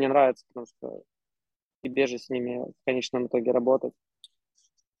 они тебе не нравятся, потому что тебе же с ними в конечном итоге работать.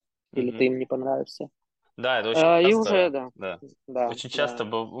 Или ты им не понравишься. Да, это очень И часто, уже, да. да. Да, Очень часто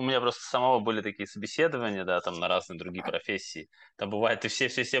да. у меня просто самого были такие собеседования, да, там на разные другие профессии. Там бывает, ты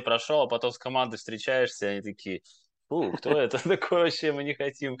все прошел, а потом с командой встречаешься, и они такие, фу, кто это такой вообще, мы не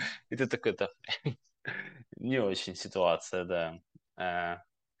хотим. И ты такой, да, не очень ситуация, да.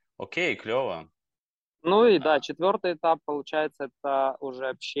 Окей, клево. Ну и да, четвертый этап, получается, это уже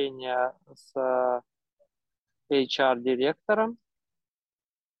общение с HR-директором.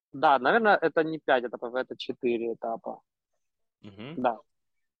 Да, наверное, это не 5 этапов, это 4 этапа. Да,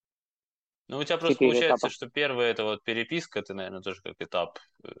 Ну, у тебя просто 4 получается, этапа. что первый это вот переписка, ты, наверное, тоже как этап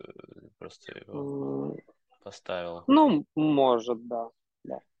просто его поставил. Ну, может,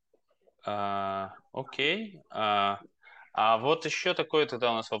 да. Окей. Вот еще такой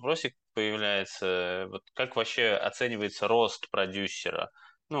тогда у нас вопросик появляется. Вот как вообще оценивается рост продюсера?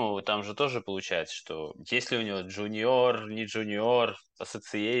 Ну, там же тоже получается, что если у него джуниор, не джуниор,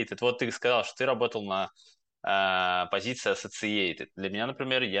 associated. Вот ты сказал, что ты работал на позиции associated. Для меня,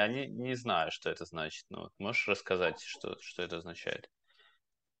 например, я не знаю, что это значит. Ну, можешь рассказать, что это означает?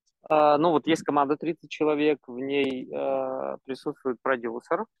 Ну вот есть команда 30 человек, в ней присутствует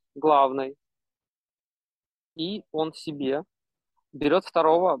продюсер главный, и он себе берет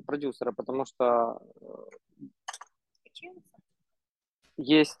второго продюсера, потому что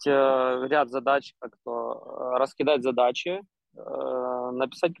есть ряд задач, как то раскидать задачи,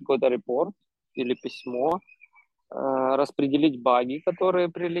 написать какой-то репорт или письмо, распределить баги, которые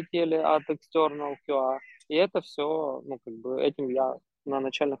прилетели от external QA. И это все, ну, как бы этим я на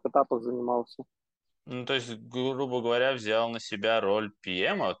начальных этапах занимался. Ну, то есть, грубо говоря, взял на себя роль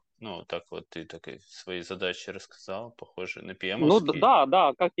PM, ну, так вот ты свои задачи рассказал, похоже на Ну PM-овские.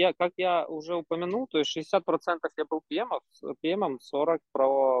 да, как я уже упомянул, то есть 60% я был PM, 40%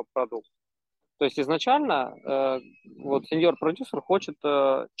 про продукт. То есть изначально вот сеньор-продюсер хочет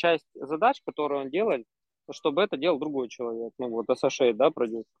часть задач, которые он делает, чтобы это делал другой человек, ну вот associate, да,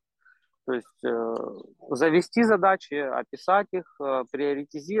 продюсер. То есть завести задачи, описать их,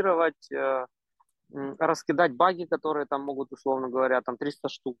 приоритизировать, раскидать баги, которые там могут, условно говоря, там 300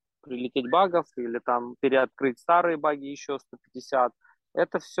 штук прилететь багов, или там переоткрыть старые баги еще 150.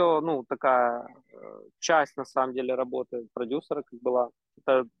 Это все, ну, такая часть, на самом деле, работы продюсера, как была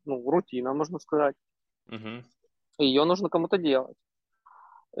Это, ну, рутина, можно сказать. Мгм. Ее нужно кому-то делать.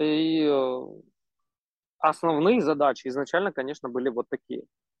 И основные задачи изначально, конечно, были вот такие.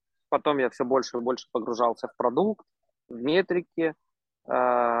 Потом я все больше и больше погружался в продукт, в метрики,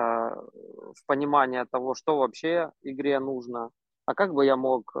 в понимание того, что вообще игре нужно, а как бы я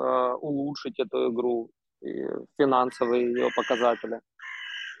мог улучшить эту игру, и финансовые ее показатели.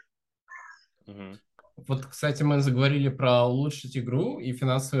 Мгм. Вот, кстати, мы заговорили про улучшить игру и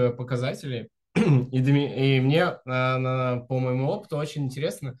финансовые показатели. И мне, по моему опыту, очень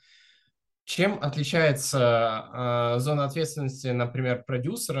интересно, чем отличается зона ответственности, например,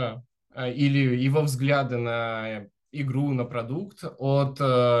 продюсера или его взгляды на игру, на продукт от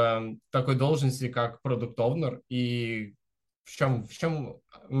такой должности, как продукт-овнер, и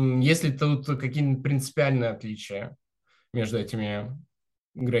есть ли тут какие-нибудь принципиальные отличия между этими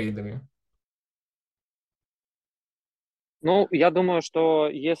грейдами? Ну, я думаю, что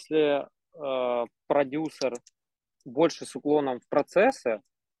если продюсер больше с уклоном в процессы,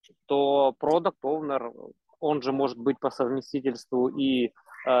 то продакт оунер он же может быть по совместительству и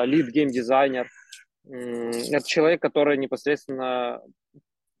лид гейм-дизайнер. Это человек, который непосредственно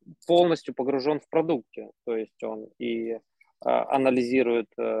полностью погружен в продукте. То есть он и анализирует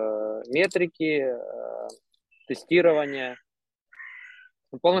метрики, тестирование,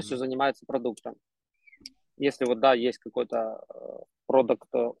 он полностью Мгм. занимается продуктом. Если вот, да, есть какой-то продакт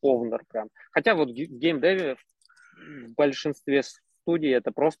оунер прям. Хотя вот в геймдеве в большинстве студий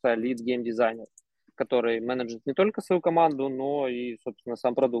это просто лид гейм-дизайнер, который менеджит не только свою команду, но и, собственно,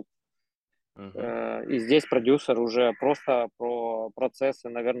 сам продукт. Мгм. И здесь продюсер уже просто про процессы,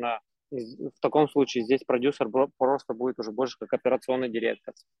 наверное, в таком случае здесь продюсер просто будет уже больше как операционный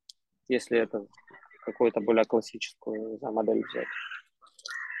директор, если это какую-то более классическую, не знаю, модель взять.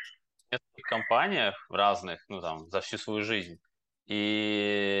 В нескольких компаниях в разных, ну там, за всю свою жизнь.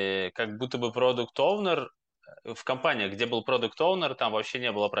 И как будто бы продукт оунер в компаниях, где был продукт оунер, там вообще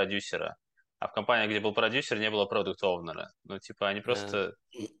не было продюсера. А в компаниях, где был продюсер, не было продукт оунера. Ну, типа, они Э, просто,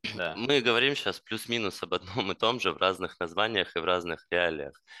 да. Мы говорим сейчас плюс-минус об одном и том же в разных названиях и в разных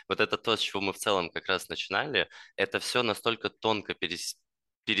реалиях. Вот это то, с чего мы в целом как раз начинали. Это все настолько тонко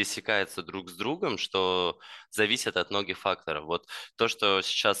пересекается друг с другом, что зависит от многих факторов. Вот то, что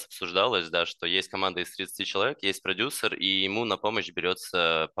сейчас обсуждалось, да, что есть команда из 30 человек, есть продюсер, и ему на помощь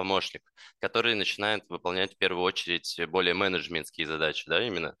берется помощник, который начинает выполнять в первую очередь более менеджментские задачи, да,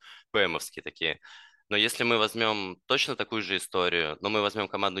 именно ПМовские такие. Но если мы возьмем точно такую же историю, но мы возьмем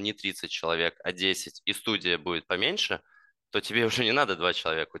команду не 30 человек, а 10, и студия будет поменьше, то тебе уже не надо два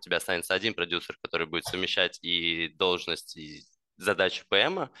человека, у тебя останется один продюсер, который будет совмещать и должность, и задачи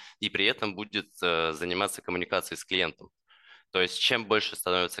ПМа, и при этом будет заниматься коммуникацией с клиентом. То есть чем больше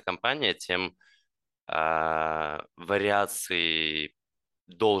становится компания, тем вариаций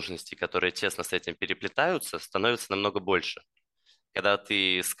должностей, которые тесно с этим переплетаются, становится намного больше. Когда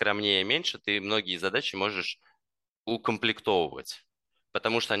ты скромнее меньше, ты многие задачи можешь укомплектовывать,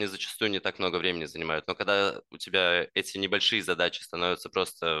 потому что они зачастую не так много времени занимают. Но когда у тебя эти небольшие задачи становятся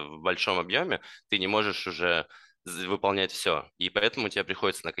просто в большом объеме, ты не можешь уже выполнять все. И поэтому тебе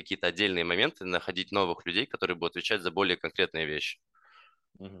приходится на какие-то отдельные моменты находить новых людей, которые будут отвечать за более конкретные вещи.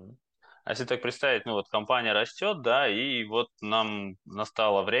 Мгм. А если так представить, ну вот компания растет, да, и вот нам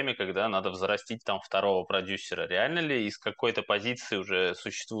настало время, когда надо взрастить там второго продюсера. Реально ли из какой-то позиции уже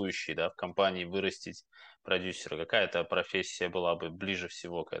существующей, да, в компании вырастить продюсера? Какая-то профессия была бы ближе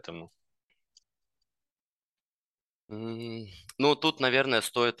всего к этому? М, Ну, тут, наверное,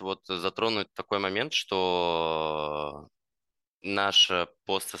 стоит вот затронуть такой момент, что наше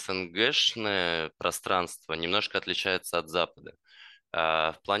пост-СНГшное пространство немножко отличается от Запада.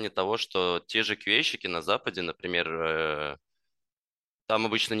 В плане того, что те же QA-щики на Западе, например, там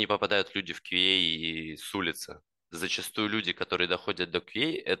обычно не попадают люди в QA и с улицы. Зачастую люди, которые доходят до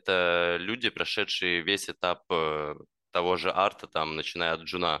QA, это люди, прошедшие весь этап того же арта, там, начиная от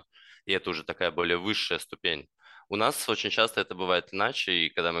джуна. И это уже такая более высшая ступень. У нас очень часто это бывает иначе, и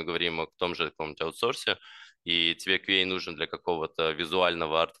когда мы говорим о том же каком-нибудь аутсорсе, и тебе QA нужен для какого-то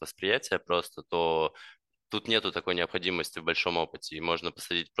визуального арт-восприятия просто, то тут нету такой необходимости в большом опыте, и можно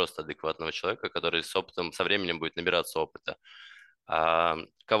посадить просто адекватного человека, который с опытом, со временем будет набираться опыта.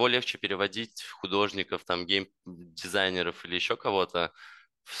 Кого легче переводить, художников, там, гейм-дизайнеров или еще кого-то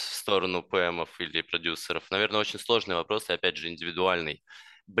в сторону ПМов или продюсеров? Наверное, очень сложный вопрос и, опять же, индивидуальный.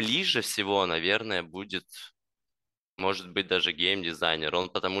 Ближе всего, наверное, будет, может быть, даже гейм-дизайнер. Он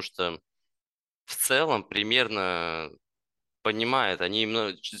потому что в целом примерно понимает,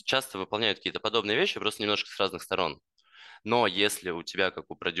 они часто выполняют какие-то подобные вещи, просто немножко с разных сторон. Но если у тебя, как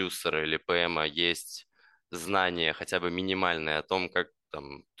у продюсера или ПМа, есть знание хотя бы минимальное о том, как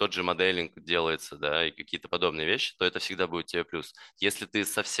там тот же моделинг делается, да, и какие-то подобные вещи, то это всегда будет тебе плюс. Если ты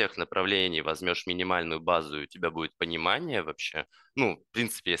со всех направлений возьмешь минимальную базу, и у тебя будет понимание вообще, ну, в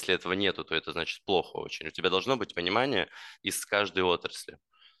принципе, если этого нету, то это значит плохо очень. У тебя должно быть понимание из каждой отрасли.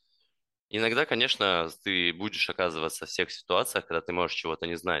 Иногда, конечно, ты будешь оказываться в всех ситуациях, когда ты можешь чего-то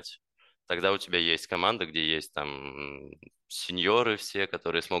не знать. Тогда у тебя есть команда, где есть там сеньоры все,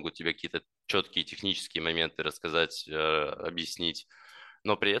 которые смогут тебе какие-то четкие технические моменты рассказать, объяснить.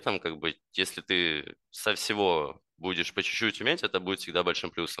 Но при этом, как бы, если ты со всего будешь по чуть-чуть уметь, это будет всегда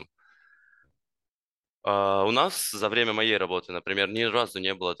большим плюсом. У нас за время моей работы, например, ни разу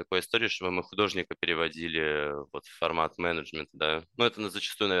не было такой истории, чтобы мы художника переводили вот в формат менеджмента, да. Ну, это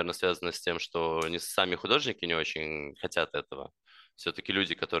зачастую, наверное, связано с тем, что не сами художники не очень хотят этого. Все-таки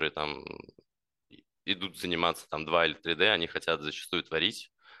люди, которые там идут заниматься там 2 или 3D, они хотят зачастую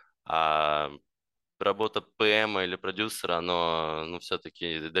творить, а работа ПМ или продюсера, оно, ну,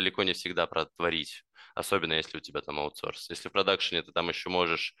 все-таки далеко не всегда про творить, особенно если у тебя там аутсорс. Если в продакшене ты там еще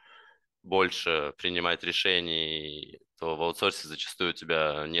можешь больше принимать решений, то в аутсорсе зачастую у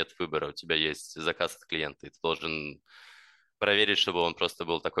тебя нет выбора, у тебя есть заказ от клиента, и ты должен проверить, чтобы он просто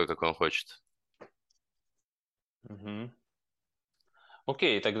был такой, какой он хочет. Мгм.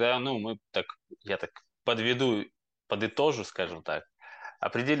 Окей, тогда, ну, я так подытожу, скажем так.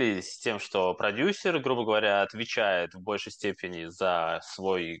 Определились с тем, что продюсер, грубо говоря, отвечает в большей степени за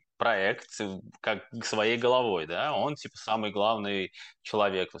свой проект, как своей головой, да, он типа самый главный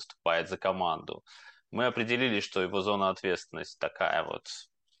человек выступает за команду. Мы определили, что его зона ответственности такая вот,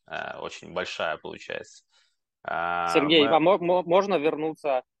 очень большая получается. Сергей, Мы... а можно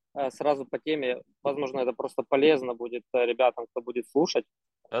вернуться сразу по теме? Возможно, это просто полезно будет ребятам, кто будет слушать,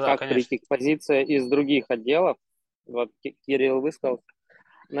 Да-да, как конечно. прийти к позиции из других отделов. Вот Кирилл высказал.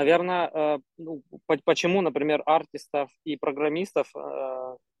 Наверное, ну, почему, например, артистов и программистов,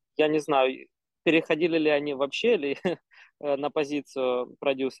 я не знаю, переходили ли они вообще ли на позицию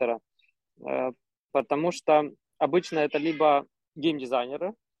продюсера, Э, потому что обычно это либо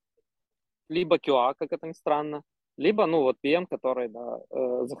геймдизайнеры, либо QA, как это ни странно, либо, ну, вот PM, который,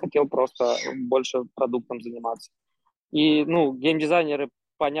 да, захотел просто больше продуктом заниматься. И, ну, геймдизайнеры,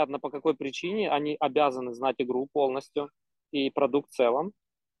 понятно, по какой причине, они обязаны знать игру полностью и продукт в целом.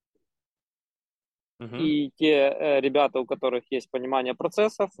 Мгм. И те ребята, у которых есть понимание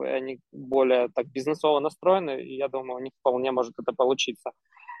процессов, и они более так бизнесово настроены, и я думаю, у них вполне может это получиться.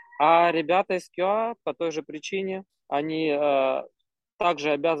 А ребята из QA по той же причине, они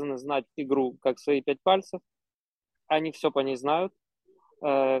также обязаны знать игру как свои пять пальцев, они все по ней знают,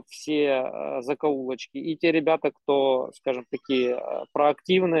 все закоулочки. И те ребята, кто, скажем, такие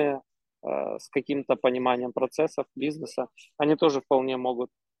проактивные, с каким-то пониманием процессов, бизнеса, они тоже вполне могут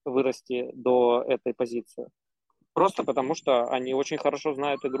вырасти до этой позиции. Просто потому, что они очень хорошо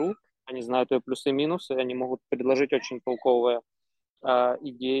знают игру, они знают ее плюсы и минусы, они могут предложить очень толковые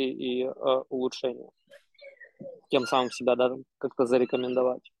идеи и улучшения, тем самым себя даже как-то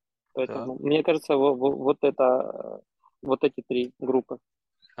зарекомендовать. Да. Поэтому, мне кажется, вот это, вот эти три группы.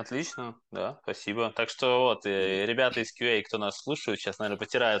 Отлично, да, спасибо. Так что вот, ребята из QA, кто нас слушают, сейчас, наверное,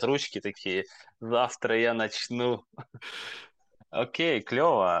 потирают ручки такие, завтра я начну. Окей,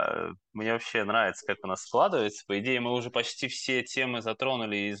 клево. Мне вообще нравится, как у нас складывается. По идее, мы уже почти все темы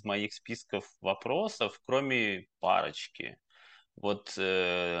затронули из моих списков вопросов, кроме парочки. Вот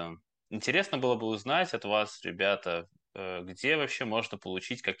интересно было бы узнать от вас, ребята, где вообще можно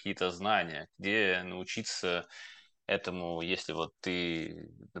получить какие-то знания, где научиться этому, если вот ты,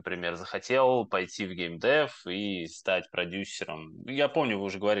 например, захотел пойти в геймдев и стать продюсером. Я помню, вы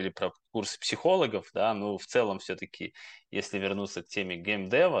уже говорили про курсы психологов, да, но в целом все-таки, если вернуться к теме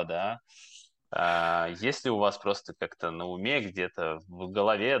геймдева, да, если у вас просто как-то на уме, где-то в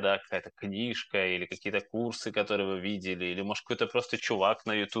голове, да, какая-то книжка или какие-то курсы, которые вы видели, или, может, какой-то просто чувак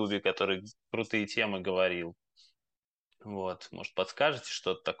на Ютубе, который крутые темы говорил. Вот, может, подскажете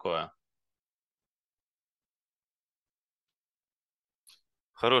что-то такое?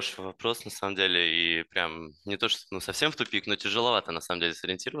 Хороший вопрос, на самом деле, и прям не то, что ну, совсем в тупик, но тяжеловато, на самом деле,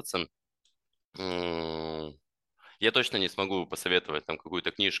 сориентироваться. М, Я точно не смогу посоветовать там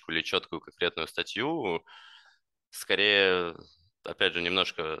какую-то книжку или четкую конкретную статью. Скорее, опять же,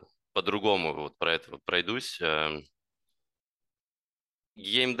 немножко по-другому вот про это вот пройдусь.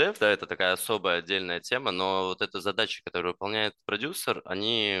 Геймдев, да, это такая особая отдельная тема, но вот эти задачи, которые выполняет продюсер,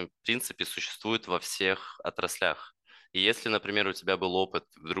 они, в принципе, существуют во всех отраслях. И если, например, у тебя был опыт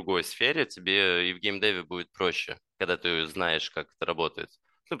в другой сфере, тебе и в геймдеве будет проще, когда ты знаешь, как это работает.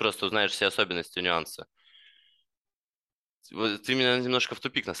 Ты просто узнаешь все особенности, нюансы. Вот ты меня немножко в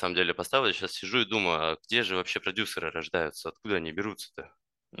тупик на самом деле поставил. Я сейчас сижу и думаю, а где же вообще продюсеры рождаются? Откуда они берутся-то?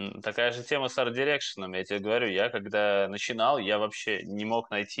 Такая же тема с арт-дирекшеном. Я тебе говорю, я когда начинал, я вообще не мог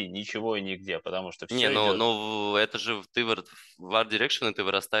найти ничего и нигде, потому что Не, все идет. но это же ты в Art Direction ты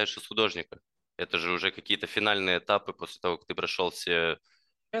вырастаешь из художника. Это же уже какие-то финальные этапы после того, как ты прошел все.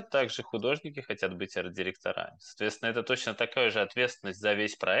 Это также художники хотят быть арт-директорами. Соответственно, это точно такая же ответственность за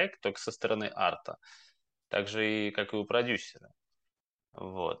весь проект, только со стороны арта. Так же и как и у продюсера.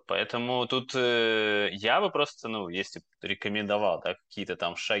 Вот, поэтому тут я бы просто, ну, если б рекомендовал, да, какие-то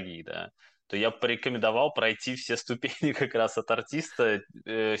там шаги, да, то я бы порекомендовал пройти все ступени как раз от артиста,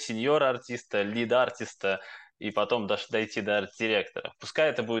 сеньора артиста, лида артиста, и потом дойти до арт-директора. Пускай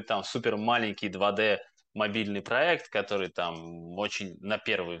это будет там супер маленький 2D мобильный проект, который там очень на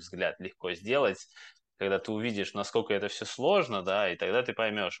первый взгляд легко сделать, когда ты увидишь, насколько это все сложно, да, и тогда ты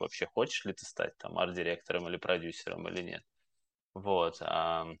поймешь вообще, хочешь ли ты стать там арт-директором или продюсером или нет. Вот.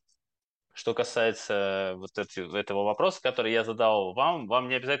 Что касается этого вопроса, который я задал вам, вам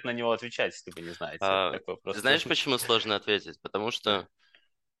не обязательно на него отвечать, если вы не знаете. Это такой просто... Знаешь, почему сложно ответить? Потому Да. что,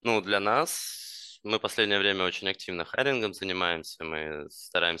 ну, для нас, мы в последнее время очень активно хайрингом занимаемся, мы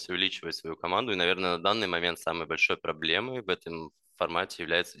стараемся увеличивать свою команду, и, наверное, на данный момент самой большой проблемой в этом формате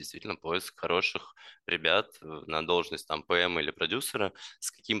является действительно поиск хороших ребят на должность там ПМ или продюсера с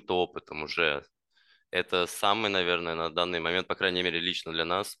каким-то опытом уже. Это самое, наверное, на данный момент, по крайней мере, лично для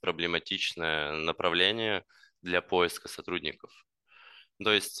нас, проблематичное направление для поиска сотрудников.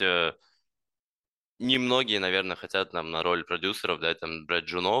 То есть немногие, наверное, хотят нам на роль продюсеров дать там брать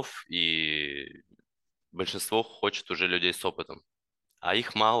джунов, и большинство хочет уже людей с опытом. А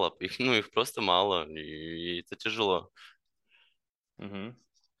их мало, их просто мало, и это тяжело. Мгм.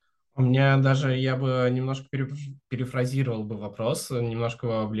 У меня даже, я бы немножко перефразировал бы вопрос, немножко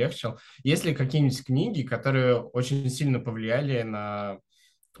его облегчил. Есть ли какие-нибудь книги, которые очень сильно повлияли на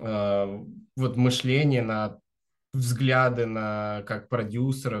вот мышление, на взгляды на как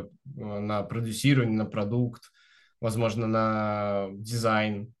продюсера, на продюсирование, на продукт, возможно, на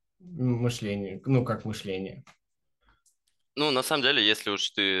дизайн мышления, ну, как мышление? Ну, на самом деле, если уж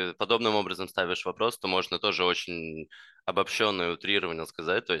ты подобным образом ставишь вопрос, то можно тоже очень обобщенно и утрированно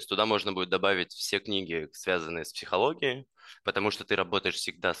сказать. То есть туда можно будет добавить все книги, связанные с психологией, потому что ты работаешь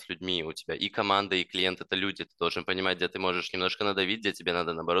всегда с людьми, у тебя и команда, и клиент — это люди. Ты должен понимать, где ты можешь немножко надавить, где тебе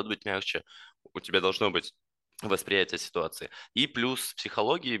надо, наоборот, быть мягче. У тебя должно быть восприятие ситуации. И плюс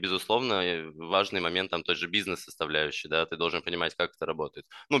психологии, безусловно, важный момент там тоже бизнес-составляющий, да, ты должен понимать, как это работает.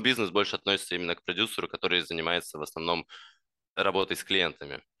 Ну, бизнес больше относится именно к продюсеру, который занимается в основном работой с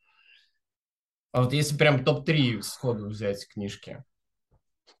клиентами. А вот если прям топ-3 сходу взять книжки.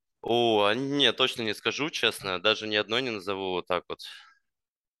 Нет, точно не скажу, честно, даже ни одной не назову вот так вот.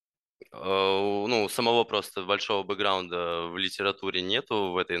 Ну, самого просто большого бэкграунда в литературе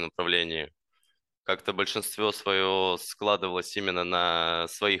нету в этой направлении. Как-то большинство свое складывалось именно на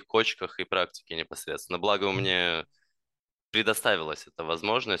своих кочках и практике непосредственно. Благо у меня предоставилась эта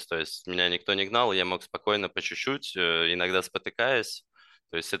возможность, то есть меня никто не гнал, я мог спокойно по чуть-чуть, иногда спотыкаясь.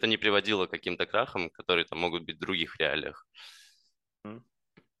 То есть это не приводило к каким-то крахам, которые там могут быть в других реалиях. М.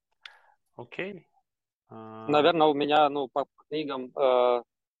 Окей. А, Наверное, у меня, ну, по книгам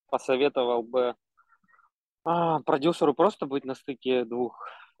посоветовал бы продюсеру просто быть на стыке двух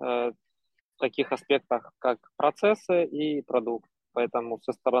э, таких аспектах, как процессы и продукт. Поэтому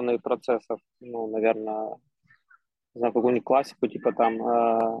со стороны процессов, ну, наверное, не знаю, какую-нибудь классику, типа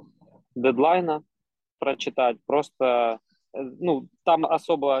там дедлайна прочитать. Просто, ну, там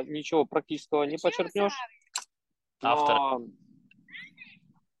особо ничего практического не почерпнешь, Автора. но,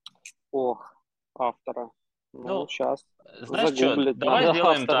 ох, автора. Ну, Ну, сейчас знаешь что, загуглить давай надо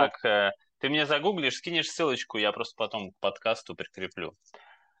сделаем автора. так. Ты мне загуглишь, скинешь ссылочку, я просто потом к подкасту прикреплю.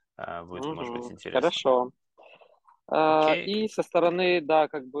 Будет, может быть, Мгм. интересно. Хорошо. Окей. И со стороны, да,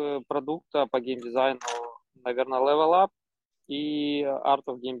 как бы продукта по геймдизайну, наверное, Level Up и Art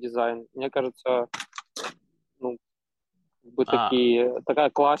of Game Design. Мне кажется, ну, как бы А, такая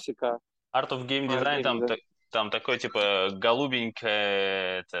классика Art of Game по Design, геймдизайну. там такой, типа,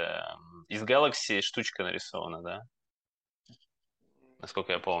 голубенькая, это, из Galaxy штучка нарисована, да?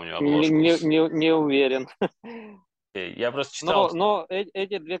 Насколько я помню, обложку. Не уверен. Я просто читал. Но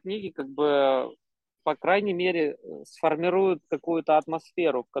эти две книги, как бы, по крайней мере, сформируют какую-то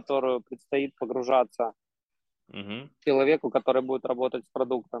атмосферу, в которую предстоит погружаться Мгм. человеку, который будет работать с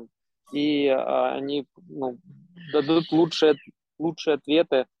продуктом. И они, ну, дадут лучшие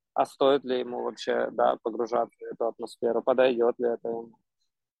ответы, а стоит ли ему вообще, да, погружаться в эту атмосферу, подойдет ли это ему.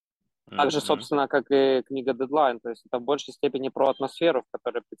 Так же, Мгм. собственно, как и книга «Дедлайн». То есть это в большей степени про атмосферу, в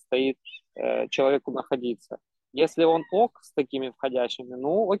которой предстоит человеку находиться. Если он ок с такими входящими,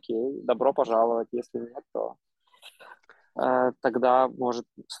 ну окей, добро пожаловать. Если нет, то тогда, может,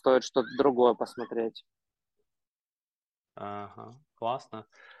 стоит что-то другое посмотреть. Ага, классно.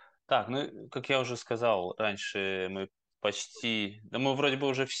 Так, ну, как я уже сказал раньше, да мы вроде бы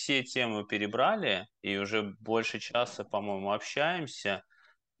уже все темы перебрали, и уже больше часа, по-моему, общаемся.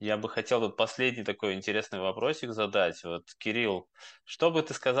 Я бы хотел тут последний такой интересный вопросик задать. Вот, Кирилл, что бы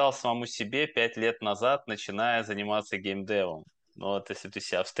ты сказал самому себе 5 лет назад, начиная заниматься геймдевом? Ну вот, если ты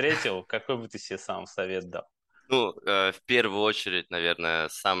себя встретил, какой бы ты себе сам совет дал? Ну, в первую очередь, наверное,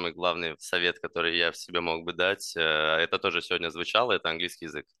 самый главный совет, который я в себе мог бы дать, это тоже сегодня звучало, это английский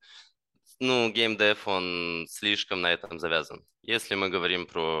язык. Ну, геймдев, он слишком на этом завязан. Если мы говорим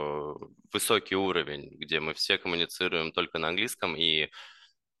про высокий уровень, где мы все коммуницируем только на английском, и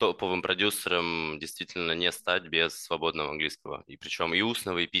топовым продюсером действительно не стать без свободного английского, и причем и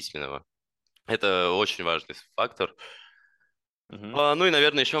устного, и письменного. Это очень важный фактор. Мгм. Ну и,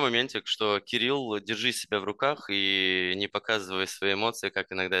 наверное, еще моментик, что Кирилл, держи себя в руках и не показывай свои эмоции,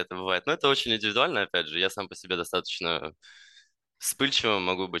 как иногда это бывает. Но это очень индивидуально, опять же. Я сам по себе достаточно вспыльчивым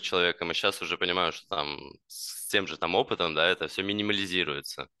могу быть человеком, и сейчас уже понимаю, что там с тем же там опытом, да, это все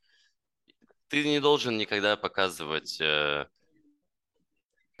минимализируется. Ты не должен никогда показывать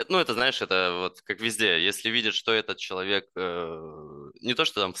ну, это, знаешь, это вот как везде. Если видят, что этот человек не то,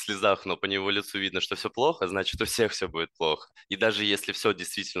 что там в слезах, но по его лицу видно, что все плохо, значит, у всех все будет плохо. И даже если все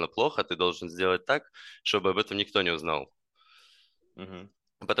действительно плохо, ты должен сделать так, чтобы об этом никто не узнал. Мгм.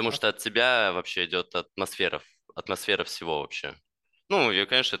 Потому что от тебя вообще идет атмосфера всего вообще. Ну, и,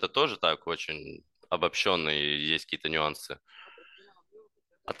 конечно, это тоже так очень обобщенно, и есть какие-то нюансы.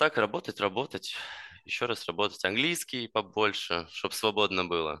 А так работать, еще раз работать. Английский побольше, чтобы свободно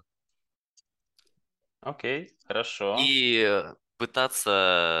было. Окей, хорошо. И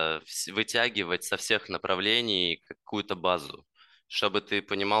пытаться вытягивать со всех направлений какую-то базу, чтобы ты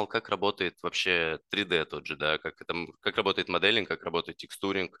понимал, как работает вообще 3D тот же, да, как работает моделинг, как работает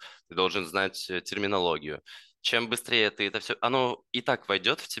текстуринг. Ты должен знать терминологию. Чем быстрее ты это все... Оно и так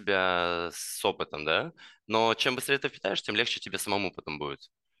войдет в тебя с опытом, да, но чем быстрее ты впитаешь, тем легче тебе самому потом будет.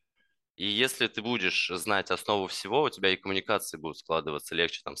 И если ты будешь знать основу всего, у тебя и коммуникации будут складываться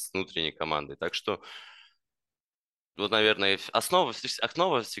легче там с внутренней командой. Так что вот, наверное, основа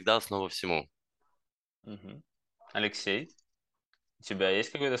всегда основа всему. Мгм. Алексей, у тебя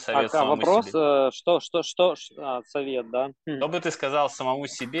есть какой-то совет Так, а самому вопрос, себе? совет, да? Что бы ты сказал самому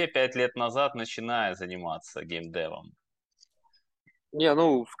себе 5 лет назад, начиная заниматься геймдевом? Не,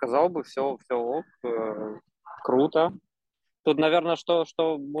 ну, сказал бы, все ок, круто. Тут, наверное, что,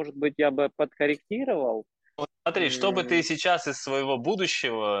 может быть, я бы подкорректировал. Смотри, что бы ты сейчас из своего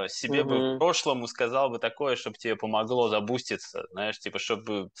будущего себе бы в Мгм. прошлому сказал бы такое, чтобы тебе помогло забуститься, знаешь, типа,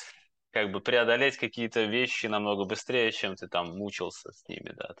 чтобы как бы преодолеть какие-то вещи намного быстрее, чем ты там мучился с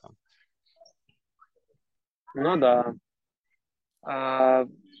ними, да, там. Ну да. А,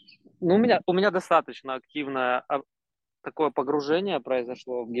 ну, у меня достаточно активное такое погружение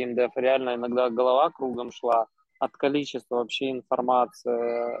произошло в геймдев. Реально иногда голова кругом шла от количества вообще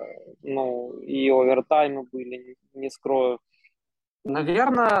информации. Ну, и овертаймы были, не скрою.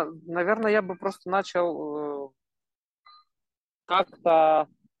 Наверное, я бы просто начал как-то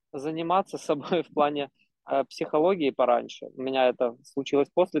заниматься собой в плане психологии пораньше. У меня это случилось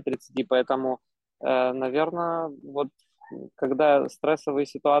после 30, поэтому, наверное, вот когда стрессовые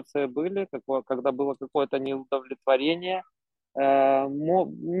ситуации были, когда было какое-то неудовлетворение,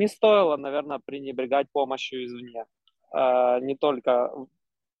 не стоило, наверное, пренебрегать помощью извне. Не только,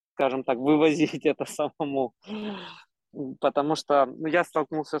 скажем так, вывозить это самому. Потому что ну, я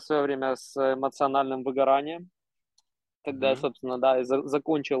столкнулся в свое время с эмоциональным выгоранием, когда я, Мгм. собственно, да, и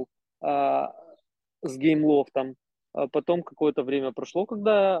закончил а, с геймлофтом. А потом какое-то время прошло,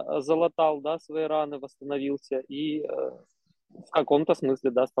 когда я залатал, да, свои раны, восстановился и в каком-то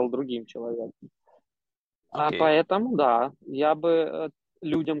смысле, да, стал другим человеком. Окей. Поэтому, да, я бы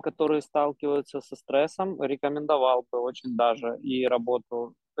людям, которые сталкиваются со стрессом, рекомендовал бы очень даже и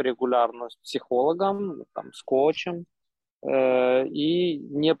работу регулярно с психологом, там, с коучем, и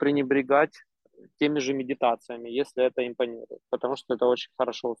не пренебрегать теми же медитациями, если это импонирует, потому что это очень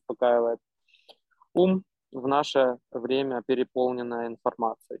хорошо успокаивает ум в наше время, переполненное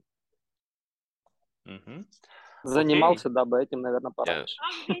информацией. Мгм. Окей. Занимался, дабы этим, наверное, Я пораньше.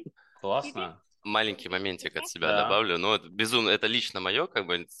 Классно. маленький моментик от себя Да. добавлю. Ну, это безумно, это лично мое, как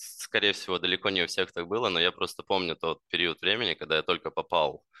бы, скорее всего, далеко не у всех так было, но я просто помню тот период времени, когда я только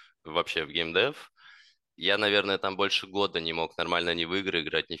попал вообще в геймдев. Я, наверное, там больше года не мог нормально ни в игры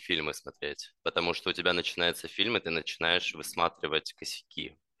играть, ни в фильмы смотреть, потому что у тебя начинается фильм, и ты начинаешь высматривать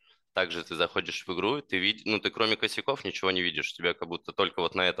косяки. Также ты заходишь в игру, ты видишь, ну, ты кроме косяков ничего не видишь, у тебя как будто только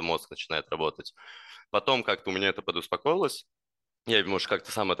вот на это мозг начинает работать. Потом как-то у меня это подуспокоилось, я, может,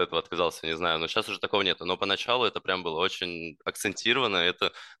 как-то сам от этого отказался, не знаю, но сейчас уже такого нету. Но поначалу это прям было очень акцентировано,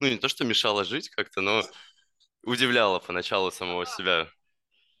 это, ну, не то, что мешало жить как-то, но удивляло поначалу самого себя.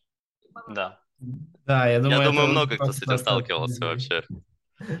 Да. Да, я Я думаю, это думаю, очень много кто с этим просто сталкивался вообще.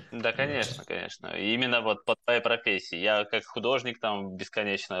 Да, конечно, конечно. И именно вот по твоей профессии. Я как художник там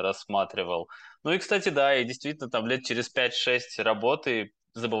бесконечно рассматривал. Ну и, кстати, да, и действительно там лет через 5-6 работы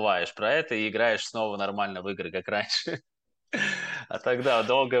забываешь про это и играешь снова нормально в игры, как раньше. А тогда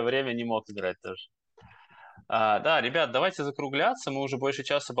долгое время не мог играть тоже. Да, ребят, давайте закругляться. Мы уже больше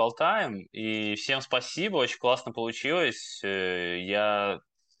часа болтаем. И всем спасибо, очень классно получилось. Я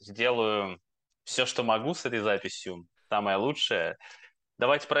сделаю все, что могу с этой записью. Самое лучшее.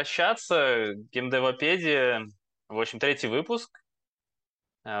 Давайте прощаться. Геймдевопедия. В общем, третий выпуск.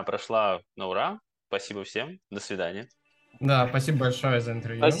 Прошла на ура. Спасибо всем. До свидания. Да, спасибо большое за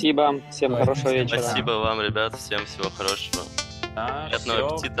интервью. Спасибо. Всем Давайте, хорошего всем вечера. Спасибо вам, ребят, всем всего хорошего.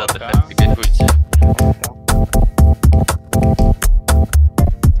 Приятного Все, аппетита, пока. отдыхайте, кайфуйте.